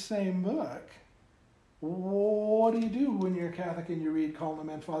 it's the same book. What do you do when you're a Catholic and you read calling a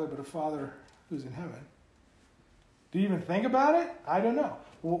man Father but a Father who's in heaven? Do you even think about it? I don't know.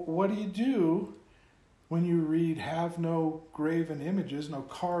 What do you do when you read have no graven images, no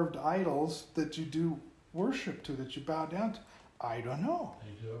carved idols that you do worship to, that you bow down to? I don't know.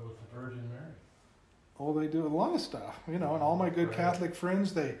 They do it with the Virgin Mary. Oh, they do a lot of stuff, and all my good Catholic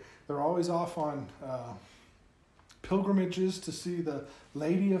friends, they're always off on pilgrimages to see the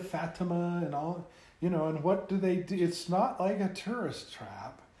Lady of Fatima and all, and what do they do? It's not like a tourist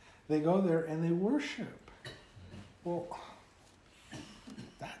trap. They go there and they worship. Well,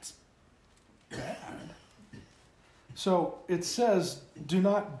 that's bad. So it says, do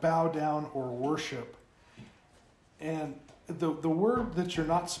not bow down or worship. And the word that you're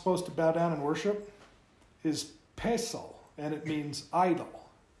not supposed to bow down and worship is pesel, and it means idol.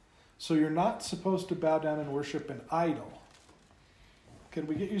 So you're not supposed to bow down and worship an idol. Can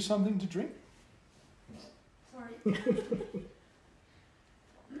we get you something to drink? Sorry.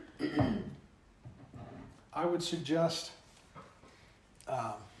 I would suggest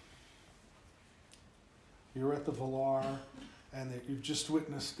you're at the Villar and that you've just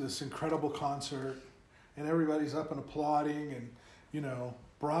witnessed this incredible concert and everybody's up and applauding and,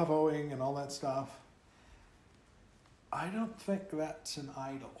 bravoing and all that stuff. I don't think that's an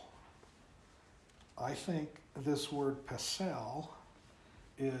idol. I think this word pesel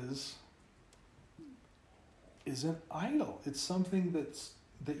is an idol. It's something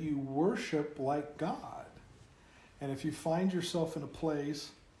that you worship like God. And if you find yourself in a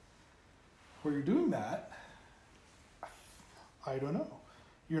place where you're doing that, I don't know.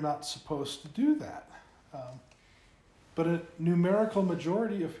 You're not supposed to do that. But a numerical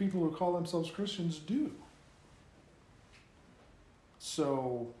majority of people who call themselves Christians do.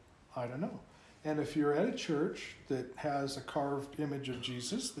 So, I don't know. And if you're at a church that has a carved image of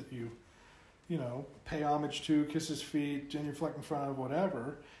Jesus that you pay homage to, kiss his feet, genuflect in front of,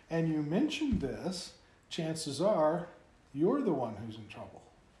 whatever, and you mention this, chances are you're the one who's in trouble.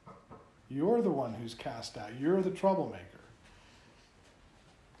 You're the one who's cast out. You're the troublemaker.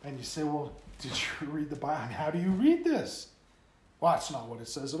 And you say, well, did you read the Bible? How do you read this? Well, that's not what it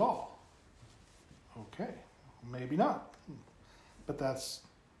says at all. Okay, maybe not. But that's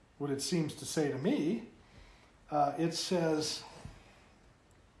what it seems to say to me. It says,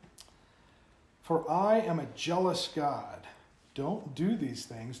 for I am a jealous God. Don't do these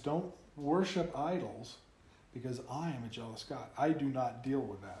things. Don't worship idols, because I am a jealous God. I do not deal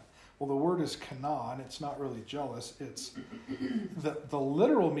with that. Well, the word is kanan. It's not really jealous. It's the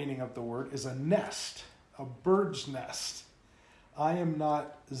literal meaning of the word is a nest, a bird's nest. I am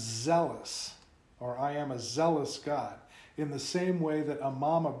not zealous, or I am a zealous God. In the same way that a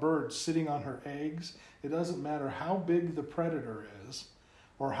mama bird sitting on her eggs, it doesn't matter how big the predator is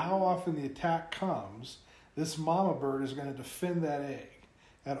or how often the attack comes, this mama bird is going to defend that egg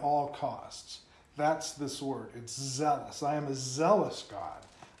at all costs. That's this word. It's zealous. I am a zealous God.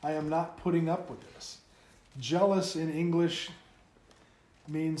 I am not putting up with this. Jealous in English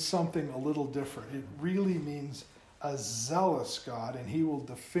means something a little different. It really means a zealous God, and he will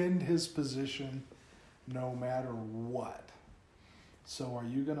defend his position no matter what. So are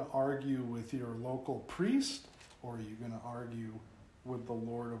you going to argue with your local priest, or are you going to argue with the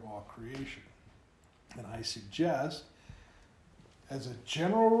Lord of all creation? And I suggest, as a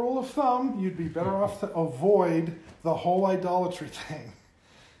general rule of thumb, you'd be better off to avoid the whole idolatry thing.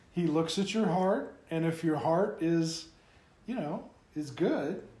 He looks at your heart, and if your heart is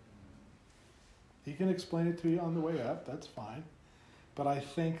good, he can explain it to you on the way up. That's fine. But I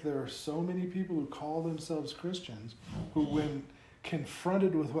think there are so many people who call themselves Christians who, when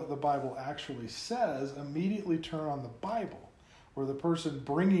confronted with what the Bible actually says, immediately turn on the Bible, or the person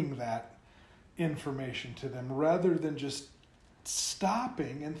bringing that information to them, rather than just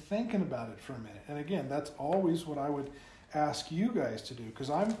stopping and thinking about it for a minute. And again, that's always what I would ask you guys to do, because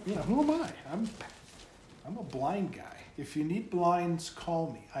who am I? I'm a blind guy. If you need blinds,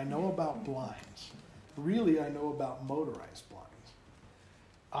 call me. I know about blinds. Really, I know about motorized blinds.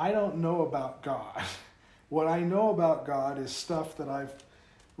 I don't know about God. What I know about God is stuff that I've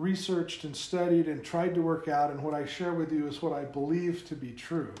researched and studied and tried to work out, and what I share with you is what I believe to be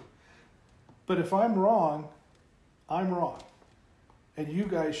true. But if I'm wrong, I'm wrong. And you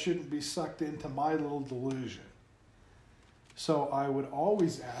guys shouldn't be sucked into my little delusion. So I would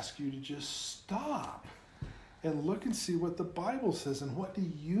always ask you to just stop and look and see what the Bible says, and what do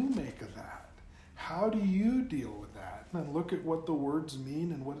you make of that? How do you deal with that? And look at what the words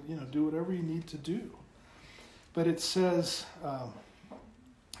mean, and do whatever you need to do. But it says,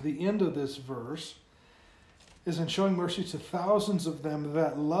 the end of this verse, is in showing mercy to thousands of them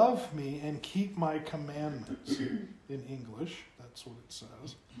that love me and keep my commandments. In English, that's what it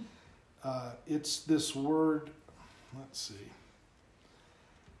says. It's this word, let's see.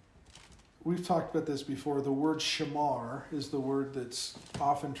 We've talked about this before. The word shamar is the word that's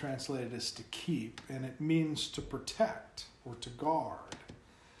often translated as to keep, and it means to protect or to guard.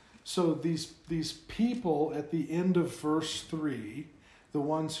 So these people at the end of verse 3, the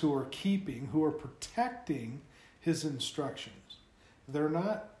ones who are keeping, who are protecting his instructions, they're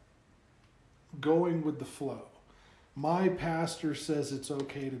not going with the flow. My pastor says it's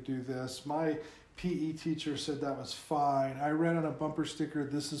okay to do this. My PE teacher said that was fine. I read on a bumper sticker,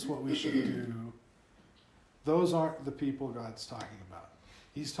 this is what we should do. Those aren't the people God's talking about.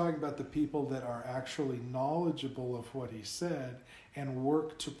 He's talking about the people that are actually knowledgeable of what he said and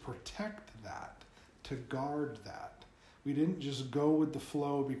work to protect that, to guard that. We didn't just go with the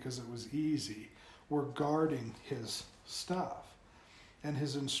flow because it was easy. We're guarding his stuff. And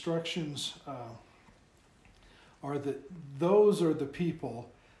his instructions are that those are the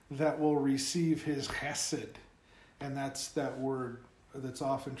people that will receive his chesed. And that's that word that's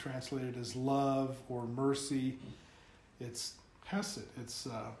often translated as love or mercy. It's chesed. It's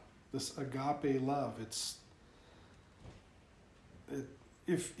this agape love.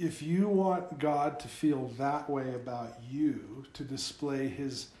 If you want God to feel that way about you, to display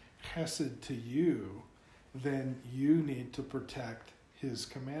his chesed to you, then you need to protect his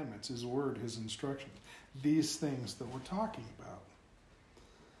commandments, his word, his instructions. These things that we're talking about.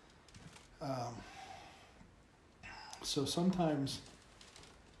 So sometimes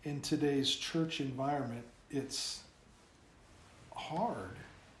in today's church environment, it's hard.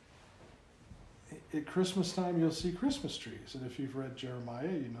 At Christmas time, you'll see Christmas trees. And if you've read Jeremiah,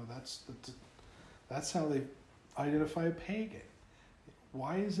 you know that's how they identify a pagan.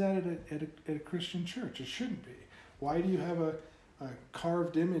 Why is that at a Christian church? It shouldn't be. Why do you have a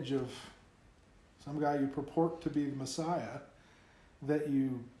carved image of some guy you purport to be the Messiah that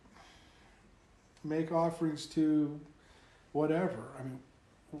you make offerings to, whatever? I mean,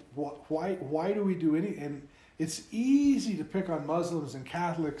 why do we do any? And it's easy to pick on Muslims and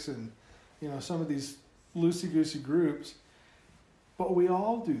Catholics and some of these loosey-goosey groups, but we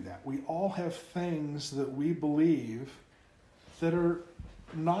all do that. We all have things that we believe that are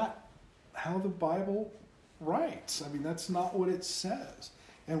not how the Bible writes. I mean, that's not what it says.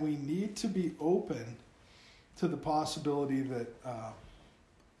 And we need to be open to the possibility that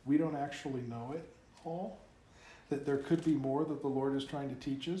we don't actually know it all, that there could be more that the Lord is trying to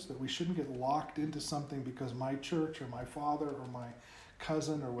teach us, that we shouldn't get locked into something because my church or my father or my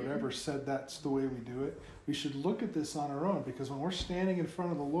cousin or whatever said that's the way we do it. We should look at this on our own, because when we're standing in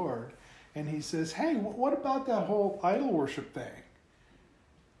front of the Lord and he says, hey, what about that whole idol worship thing?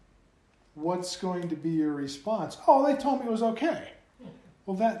 What's going to be your response? Oh, they told me it was okay.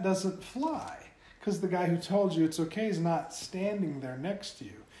 Well, that doesn't fly, because the guy who told you it's okay is not standing there next to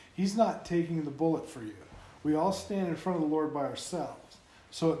you. He's not taking the bullet for you. We all stand in front of the Lord by ourselves.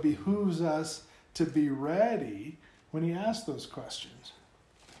 So it behooves us to be ready when he asks those questions.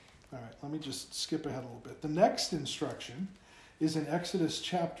 All right, let me just skip ahead a little bit. The next instruction is in Exodus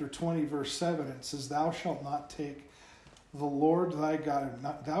chapter 20, verse 7. It says, thou shalt not take the Lord thy God,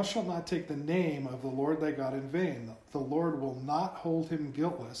 thou shalt not take the name of the Lord thy God in vain. The Lord will not hold him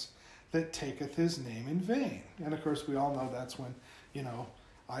guiltless that taketh his name in vain. And of course, we all know that's when,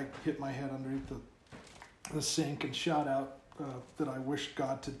 I hit my head underneath the sink and shout out that I wish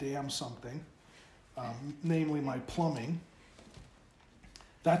God to damn something, namely my plumbing.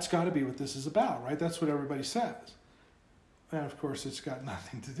 That's got to be what this is about, right? That's what everybody says. And of course, it's got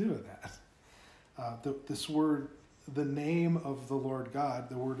nothing to do with that. This word, the name of the Lord God,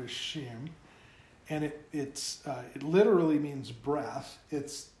 the word is Shem, and it literally means breath.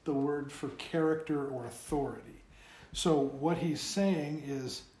 It's the word for character or authority. So what he's saying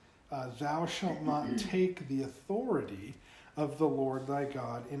is, thou shalt not take the authority of the Lord thy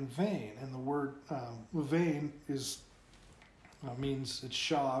God in vain. And the word vain means, it's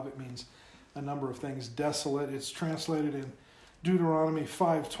shav, it means a number of things. Desolate, it's translated in Deuteronomy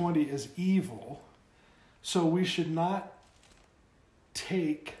 5:20 as evil. So we should not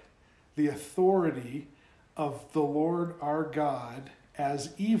take the authority of the Lord our God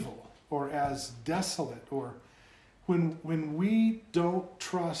as evil or as desolate, or when we don't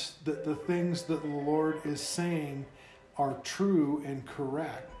trust that the things that the Lord is saying are true and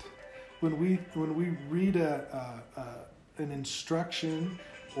correct. When we read an instruction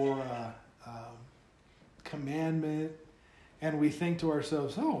or a commandment and we think to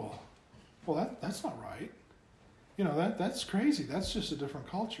ourselves, oh, well, that's not right. that's crazy. That's just a different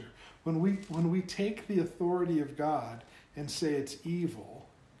culture. When we take the authority of God and say it's evil,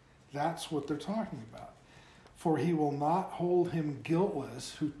 that's what they're talking about. For he will not hold him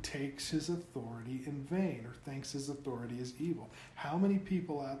guiltless who takes his authority in vain or thinks his authority is evil. How many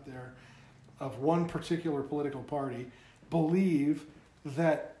people out there of one particular political party believe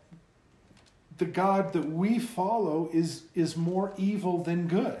that the God that we follow is more evil than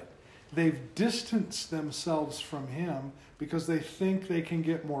good? They've distanced themselves from him because they think they can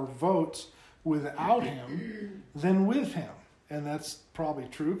get more votes without him than with him. And that's probably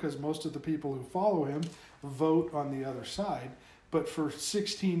true because most of the people who follow him vote on the other side. But for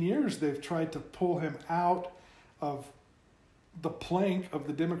 16 years, they've tried to pull him out of the plank of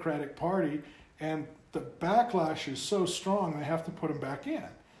the Democratic Party, and the backlash is so strong they have to put him back in.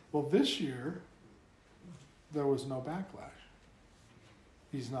 Well, this year, there was no backlash.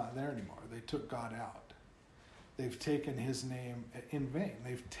 He's not there anymore. They took God out. They've taken his name in vain.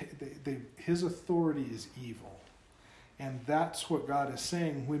 His authority is evil. And that's what God is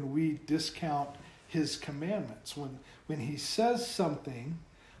saying when we discount his commandments. When he says something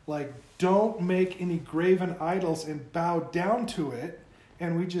like, don't make any graven idols and bow down to it,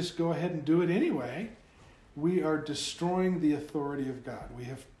 and we just go ahead and do it anyway, we are destroying the authority of God.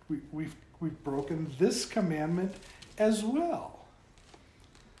 We've broken this commandment as well.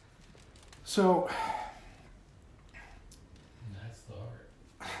 So, And that's the heart.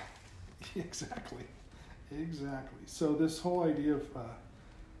 exactly. So this whole idea of,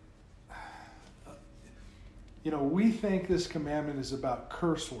 we think this commandment is about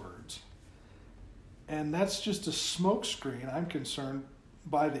curse words. And that's just a smokescreen. I'm concerned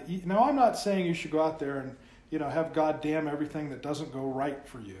by now I'm not saying you should go out there and, have God damn everything that doesn't go right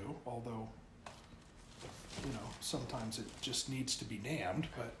for you. Although, sometimes it just needs to be damned.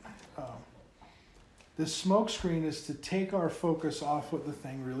 But this smokescreen is to take our focus off what the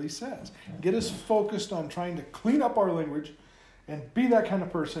thing really says. Get us focused on trying to clean up our language and be that kind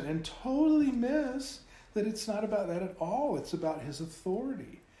of person and totally miss that it's not about that at all. It's about his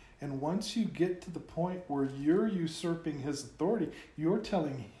authority. And once you get to the point where you're usurping his authority, you're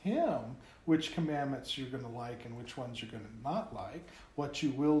telling him which commandments you're going to like and which ones you're going to not like, what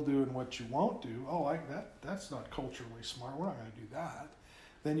you will do and what you won't do. Oh, that's not culturally smart. We're not going to do that.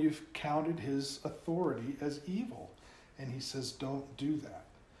 Then you've counted his authority as evil. And he says, don't do that.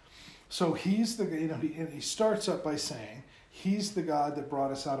 So he's he starts up by saying, he's the God that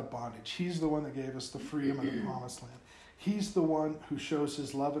brought us out of bondage. He's the one that gave us the freedom of the promised land. He's the one who shows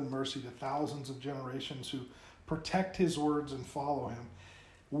his love and mercy to thousands of generations who protect his words and follow him.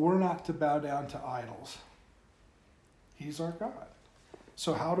 We're not to bow down to idols. He's our God.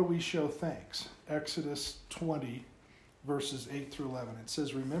 So how do we show thanks? Exodus 20, verses 8 through 11. It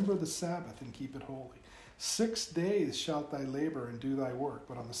says, remember the Sabbath and keep it holy. 6 days shalt thy labor and do thy work,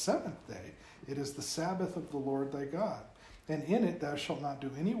 but on the seventh day it is the Sabbath of the Lord thy God. And in it thou shalt not do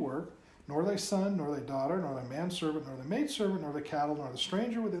any work, nor thy son, nor thy daughter, nor thy manservant, nor thy maidservant, nor the cattle, nor the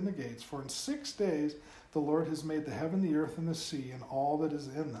stranger within the gates. For in 6 days the Lord has made the heaven, the earth, and the sea, and all that is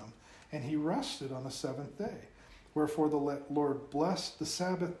in them. And he rested on the seventh day. Wherefore the Lord blessed the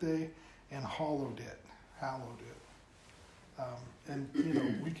Sabbath day and hallowed it.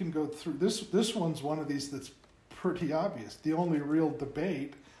 We can go through this one's one of these that's pretty obvious. The only real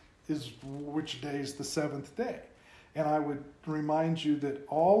debate is which day is the seventh day. And I would remind you that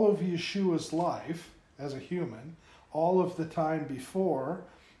all of Yeshua's life as a human, all of the time before,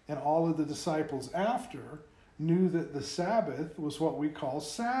 and all of the disciples after knew that the Sabbath was what we call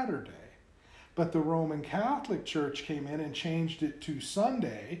Saturday. But the Roman Catholic Church came in and changed it to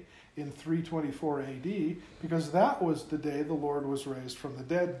Sunday in 324 AD because that was the day the Lord was raised from the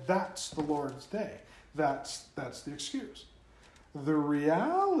dead. That's the Lord's day. That's the excuse. The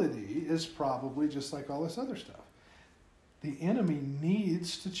reality is probably just like all this other stuff. The enemy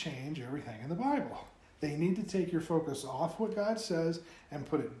needs to change everything in the Bible. They need to take your focus off what God says and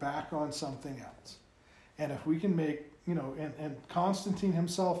put it back on something else. And if we can make, and Constantine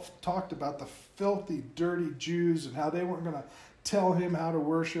himself talked about the filthy, dirty Jews and how they weren't going to tell him how to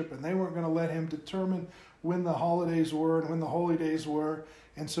worship and they weren't going to let him determine when the holidays were and when the holy days were.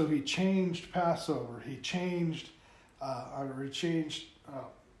 And so he changed Passover. He changed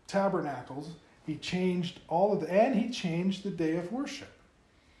tabernacles. He changed and he changed the day of worship.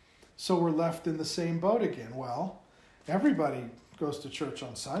 So we're left in the same boat again. Well, everybody goes to church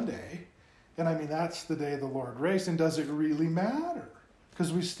on Sunday. And that's the day the Lord raised. And does it really matter?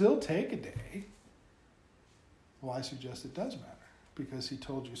 Because we still take a day. Well, I suggest it does matter. Because he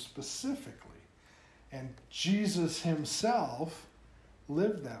told you specifically. And Jesus himself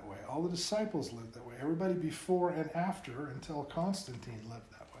lived that way. All the disciples lived that way. Everybody before and after, until Constantine,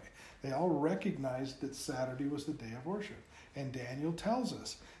 lived that way. They all recognized that Saturday was the day of worship. And Daniel tells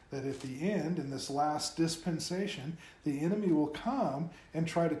us that at the end, in this last dispensation, the enemy will come and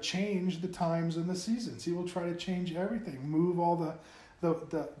try to change the times and the seasons. He will try to change everything, move all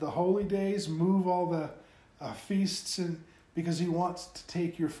the holy days, move all the feasts, and because he wants to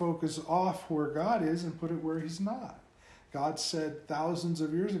take your focus off where God is and put it where he's not. God said thousands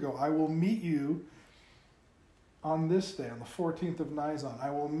of years ago, I will meet you on this day, on the 14th of Nisan. I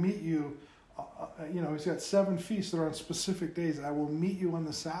will meet you, he's got 7 feasts that are on specific days. I will meet you on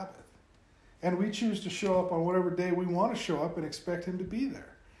the Sabbath. And we choose to show up on whatever day we want to show up and expect him to be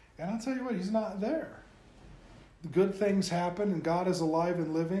there. And I'll tell you what, he's not there. Good things happen and God is alive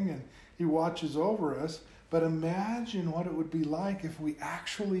and living and he watches over us. But imagine what it would be like if we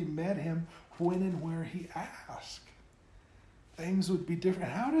actually met him when and where he asked. Things would be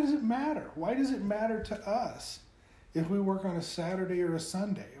different. How does it matter? Why does it matter to us if we work on a Saturday or a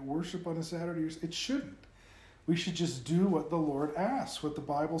Sunday, worship on a Saturday? It shouldn't. We should just do what the Lord asks, what the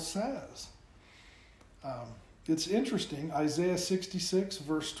Bible says. It's interesting, Isaiah 66,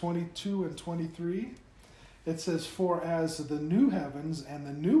 verse 22 and 23, it says, For as the new heavens and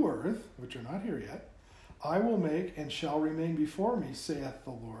the new earth, which are not here yet, I will make and shall remain before me, saith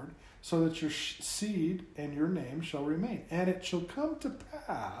the Lord, so that your seed and your name shall remain. And it shall come to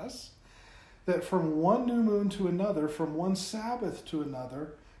pass that from one new moon to another, from one Sabbath to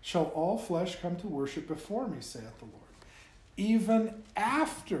another, shall all flesh come to worship before me, saith the Lord. Even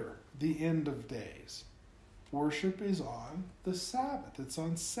after the end of days, worship is on the Sabbath. It's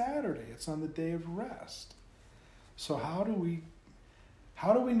on Saturday. It's on the day of rest. So how do we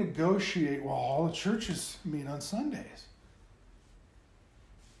negotiate? Well, all the churches meet on Sundays.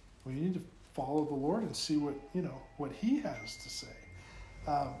 Well, you need to follow the Lord and see what he has to say.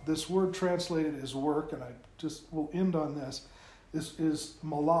 This word translated as work, and I just will end on this. This is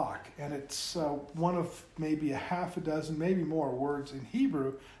malak, and it's one of maybe a half a dozen, maybe more words in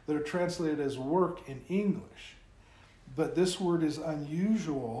Hebrew that are translated as work in English. But this word is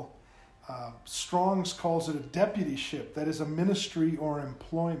unusual. Strong's calls it a deputyship, that is a ministry or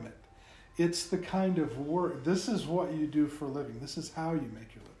employment. It's the kind of work. This is what you do for a living. This is how you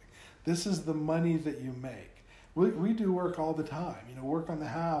make your living. This is the money that you make. We do work all the time. Work on the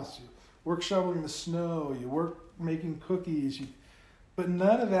house, you work shoveling the snow, you work making cookies. But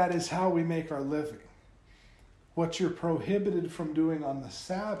none of that is how we make our living. What you're prohibited from doing on the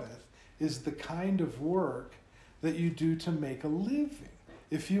Sabbath is the kind of work that you do to make a living.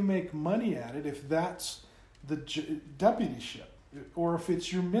 If you make money at it, if that's the deputyship, or if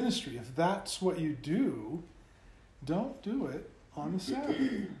it's your ministry, if that's what you do, don't do it on the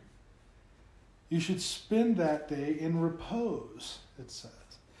Sabbath. You should spend that day in repose, it says.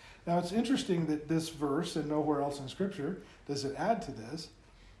 Now it's interesting that this verse, and nowhere else in Scripture does it add to this,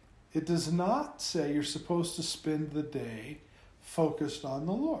 it does not say you're supposed to spend the day focused on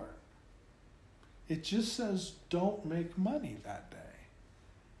the Lord. It just says don't make money that day.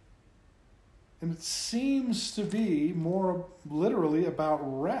 And it seems to be more literally about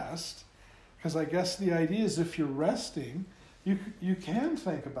rest, because I guess the idea is if you're resting, you can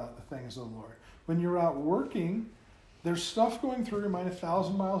think about the things of the Lord. When you're out working, there's stuff going through your mind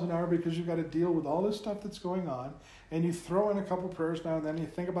 1,000 miles an hour because you've got to deal with all this stuff that's going on, and you throw in a couple prayers now and then, and you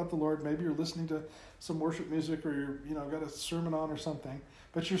think about the Lord. Maybe you're listening to some worship music, or you're got a sermon on or something,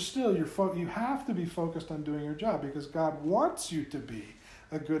 but you have to be focused on doing your job, because God wants you to be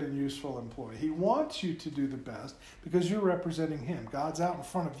a good and useful employee. He wants you to do the best because you're representing him. God's out in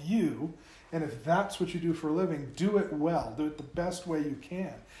front of you, and if that's what you do for a living, do it well. Do it the best way you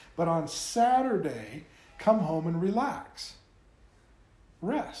can. But on Saturday, come home and relax.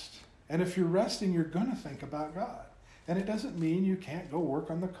 Rest. And if you're resting, you're going to think about God. And it doesn't mean you can't go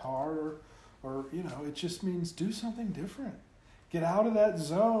work on the car or it just means do something different. Get out of that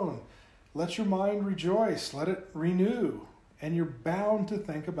zone. Let your mind rejoice. Let it renew. And you're bound to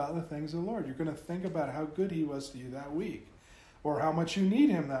think about the things of the Lord. You're going to think about how good he was to you that week, or how much you need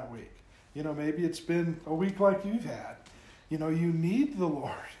him that week. Maybe it's been a week like you've had. You need the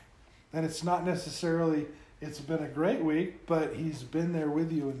Lord. And it's not necessarily, it's been a great week, but he's been there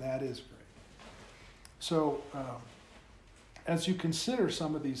with you, and that is great. So, as you consider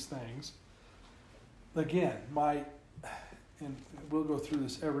some of these things, again, and we'll go through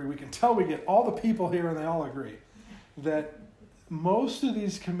this every week until we get all the people here and they all agree, that most of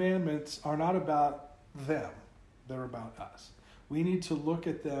these commandments are not about them. They're about us. We need to look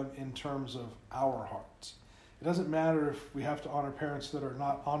at them in terms of our hearts. It doesn't matter if we have to honor parents that are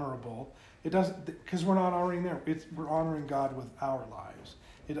not honorable. It doesn't, because we're not honoring them. We're honoring God with our lives.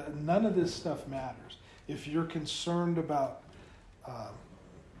 None of this stuff matters. If you're concerned about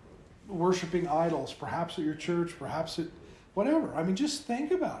worshiping idols, perhaps at your church, perhaps at whatever. I mean, just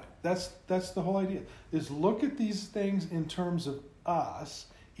think about it. That's the whole idea. Is look at these things in terms of us.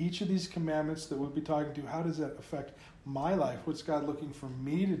 Each of these commandments that we'll be talking to, how does that affect my life? What's God looking for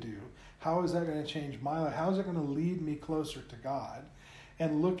me to do? How is that going to change my life? How is it going to lead me closer to God?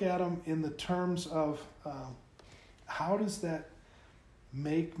 And look at them in the terms of how does that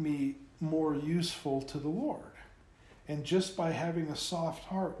make me more useful to the Lord? And just by having a soft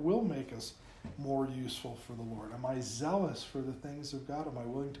heart will make us more useful for the Lord. Am I zealous for the things of God? Am I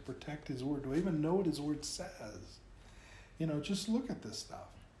willing to protect His Word? Do I even know what His Word says? Just look at this stuff.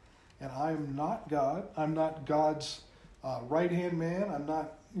 And I am not God. I'm not God's right-hand man. I'm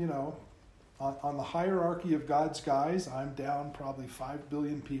not, on the hierarchy of God's guys, I'm down probably 5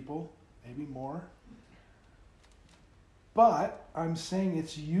 billion people, maybe more. But I'm saying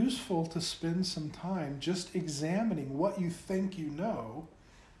it's useful to spend some time just examining what you think you know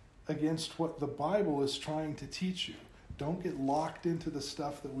against what the Bible is trying to teach you. Don't get locked into the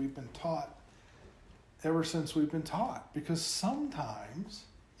stuff that we've been taught ever since we've been taught, because sometimes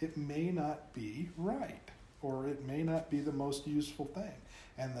it may not be right, or it may not be the most useful thing.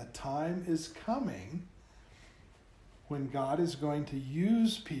 And the time is coming when God is going to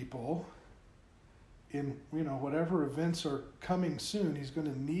use people in, whatever events are coming soon. He's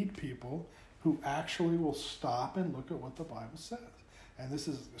going to need people who actually will stop and look at what the Bible says. And this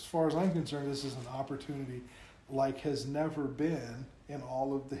is, as far as I'm concerned, this is an opportunity like has never been in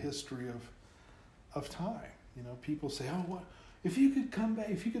all of the history of time. People say, oh, what if you could come back,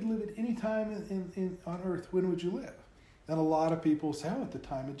 if you could live at any time in on earth, when would you live? And a lot of people say, oh, at the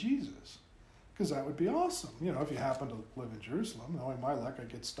time of Jesus, because that would be awesome. If you happen to live in Jerusalem, knowing my luck, I'd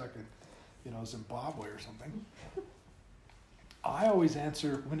get stuck in, Zimbabwe or something. I always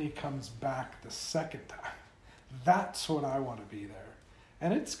answer, when He comes back the second time. That's when I want to be there.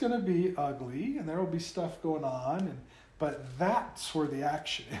 And it's going to be ugly, and there will be stuff going on, but that's where the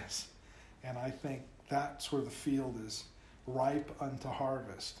action is. And I think that's where the field is ripe unto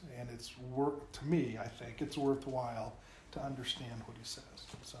harvest. And it's to me, I think it's worthwhile to understand what He says.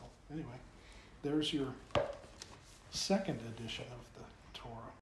 So anyway, there's your second edition of the Torah.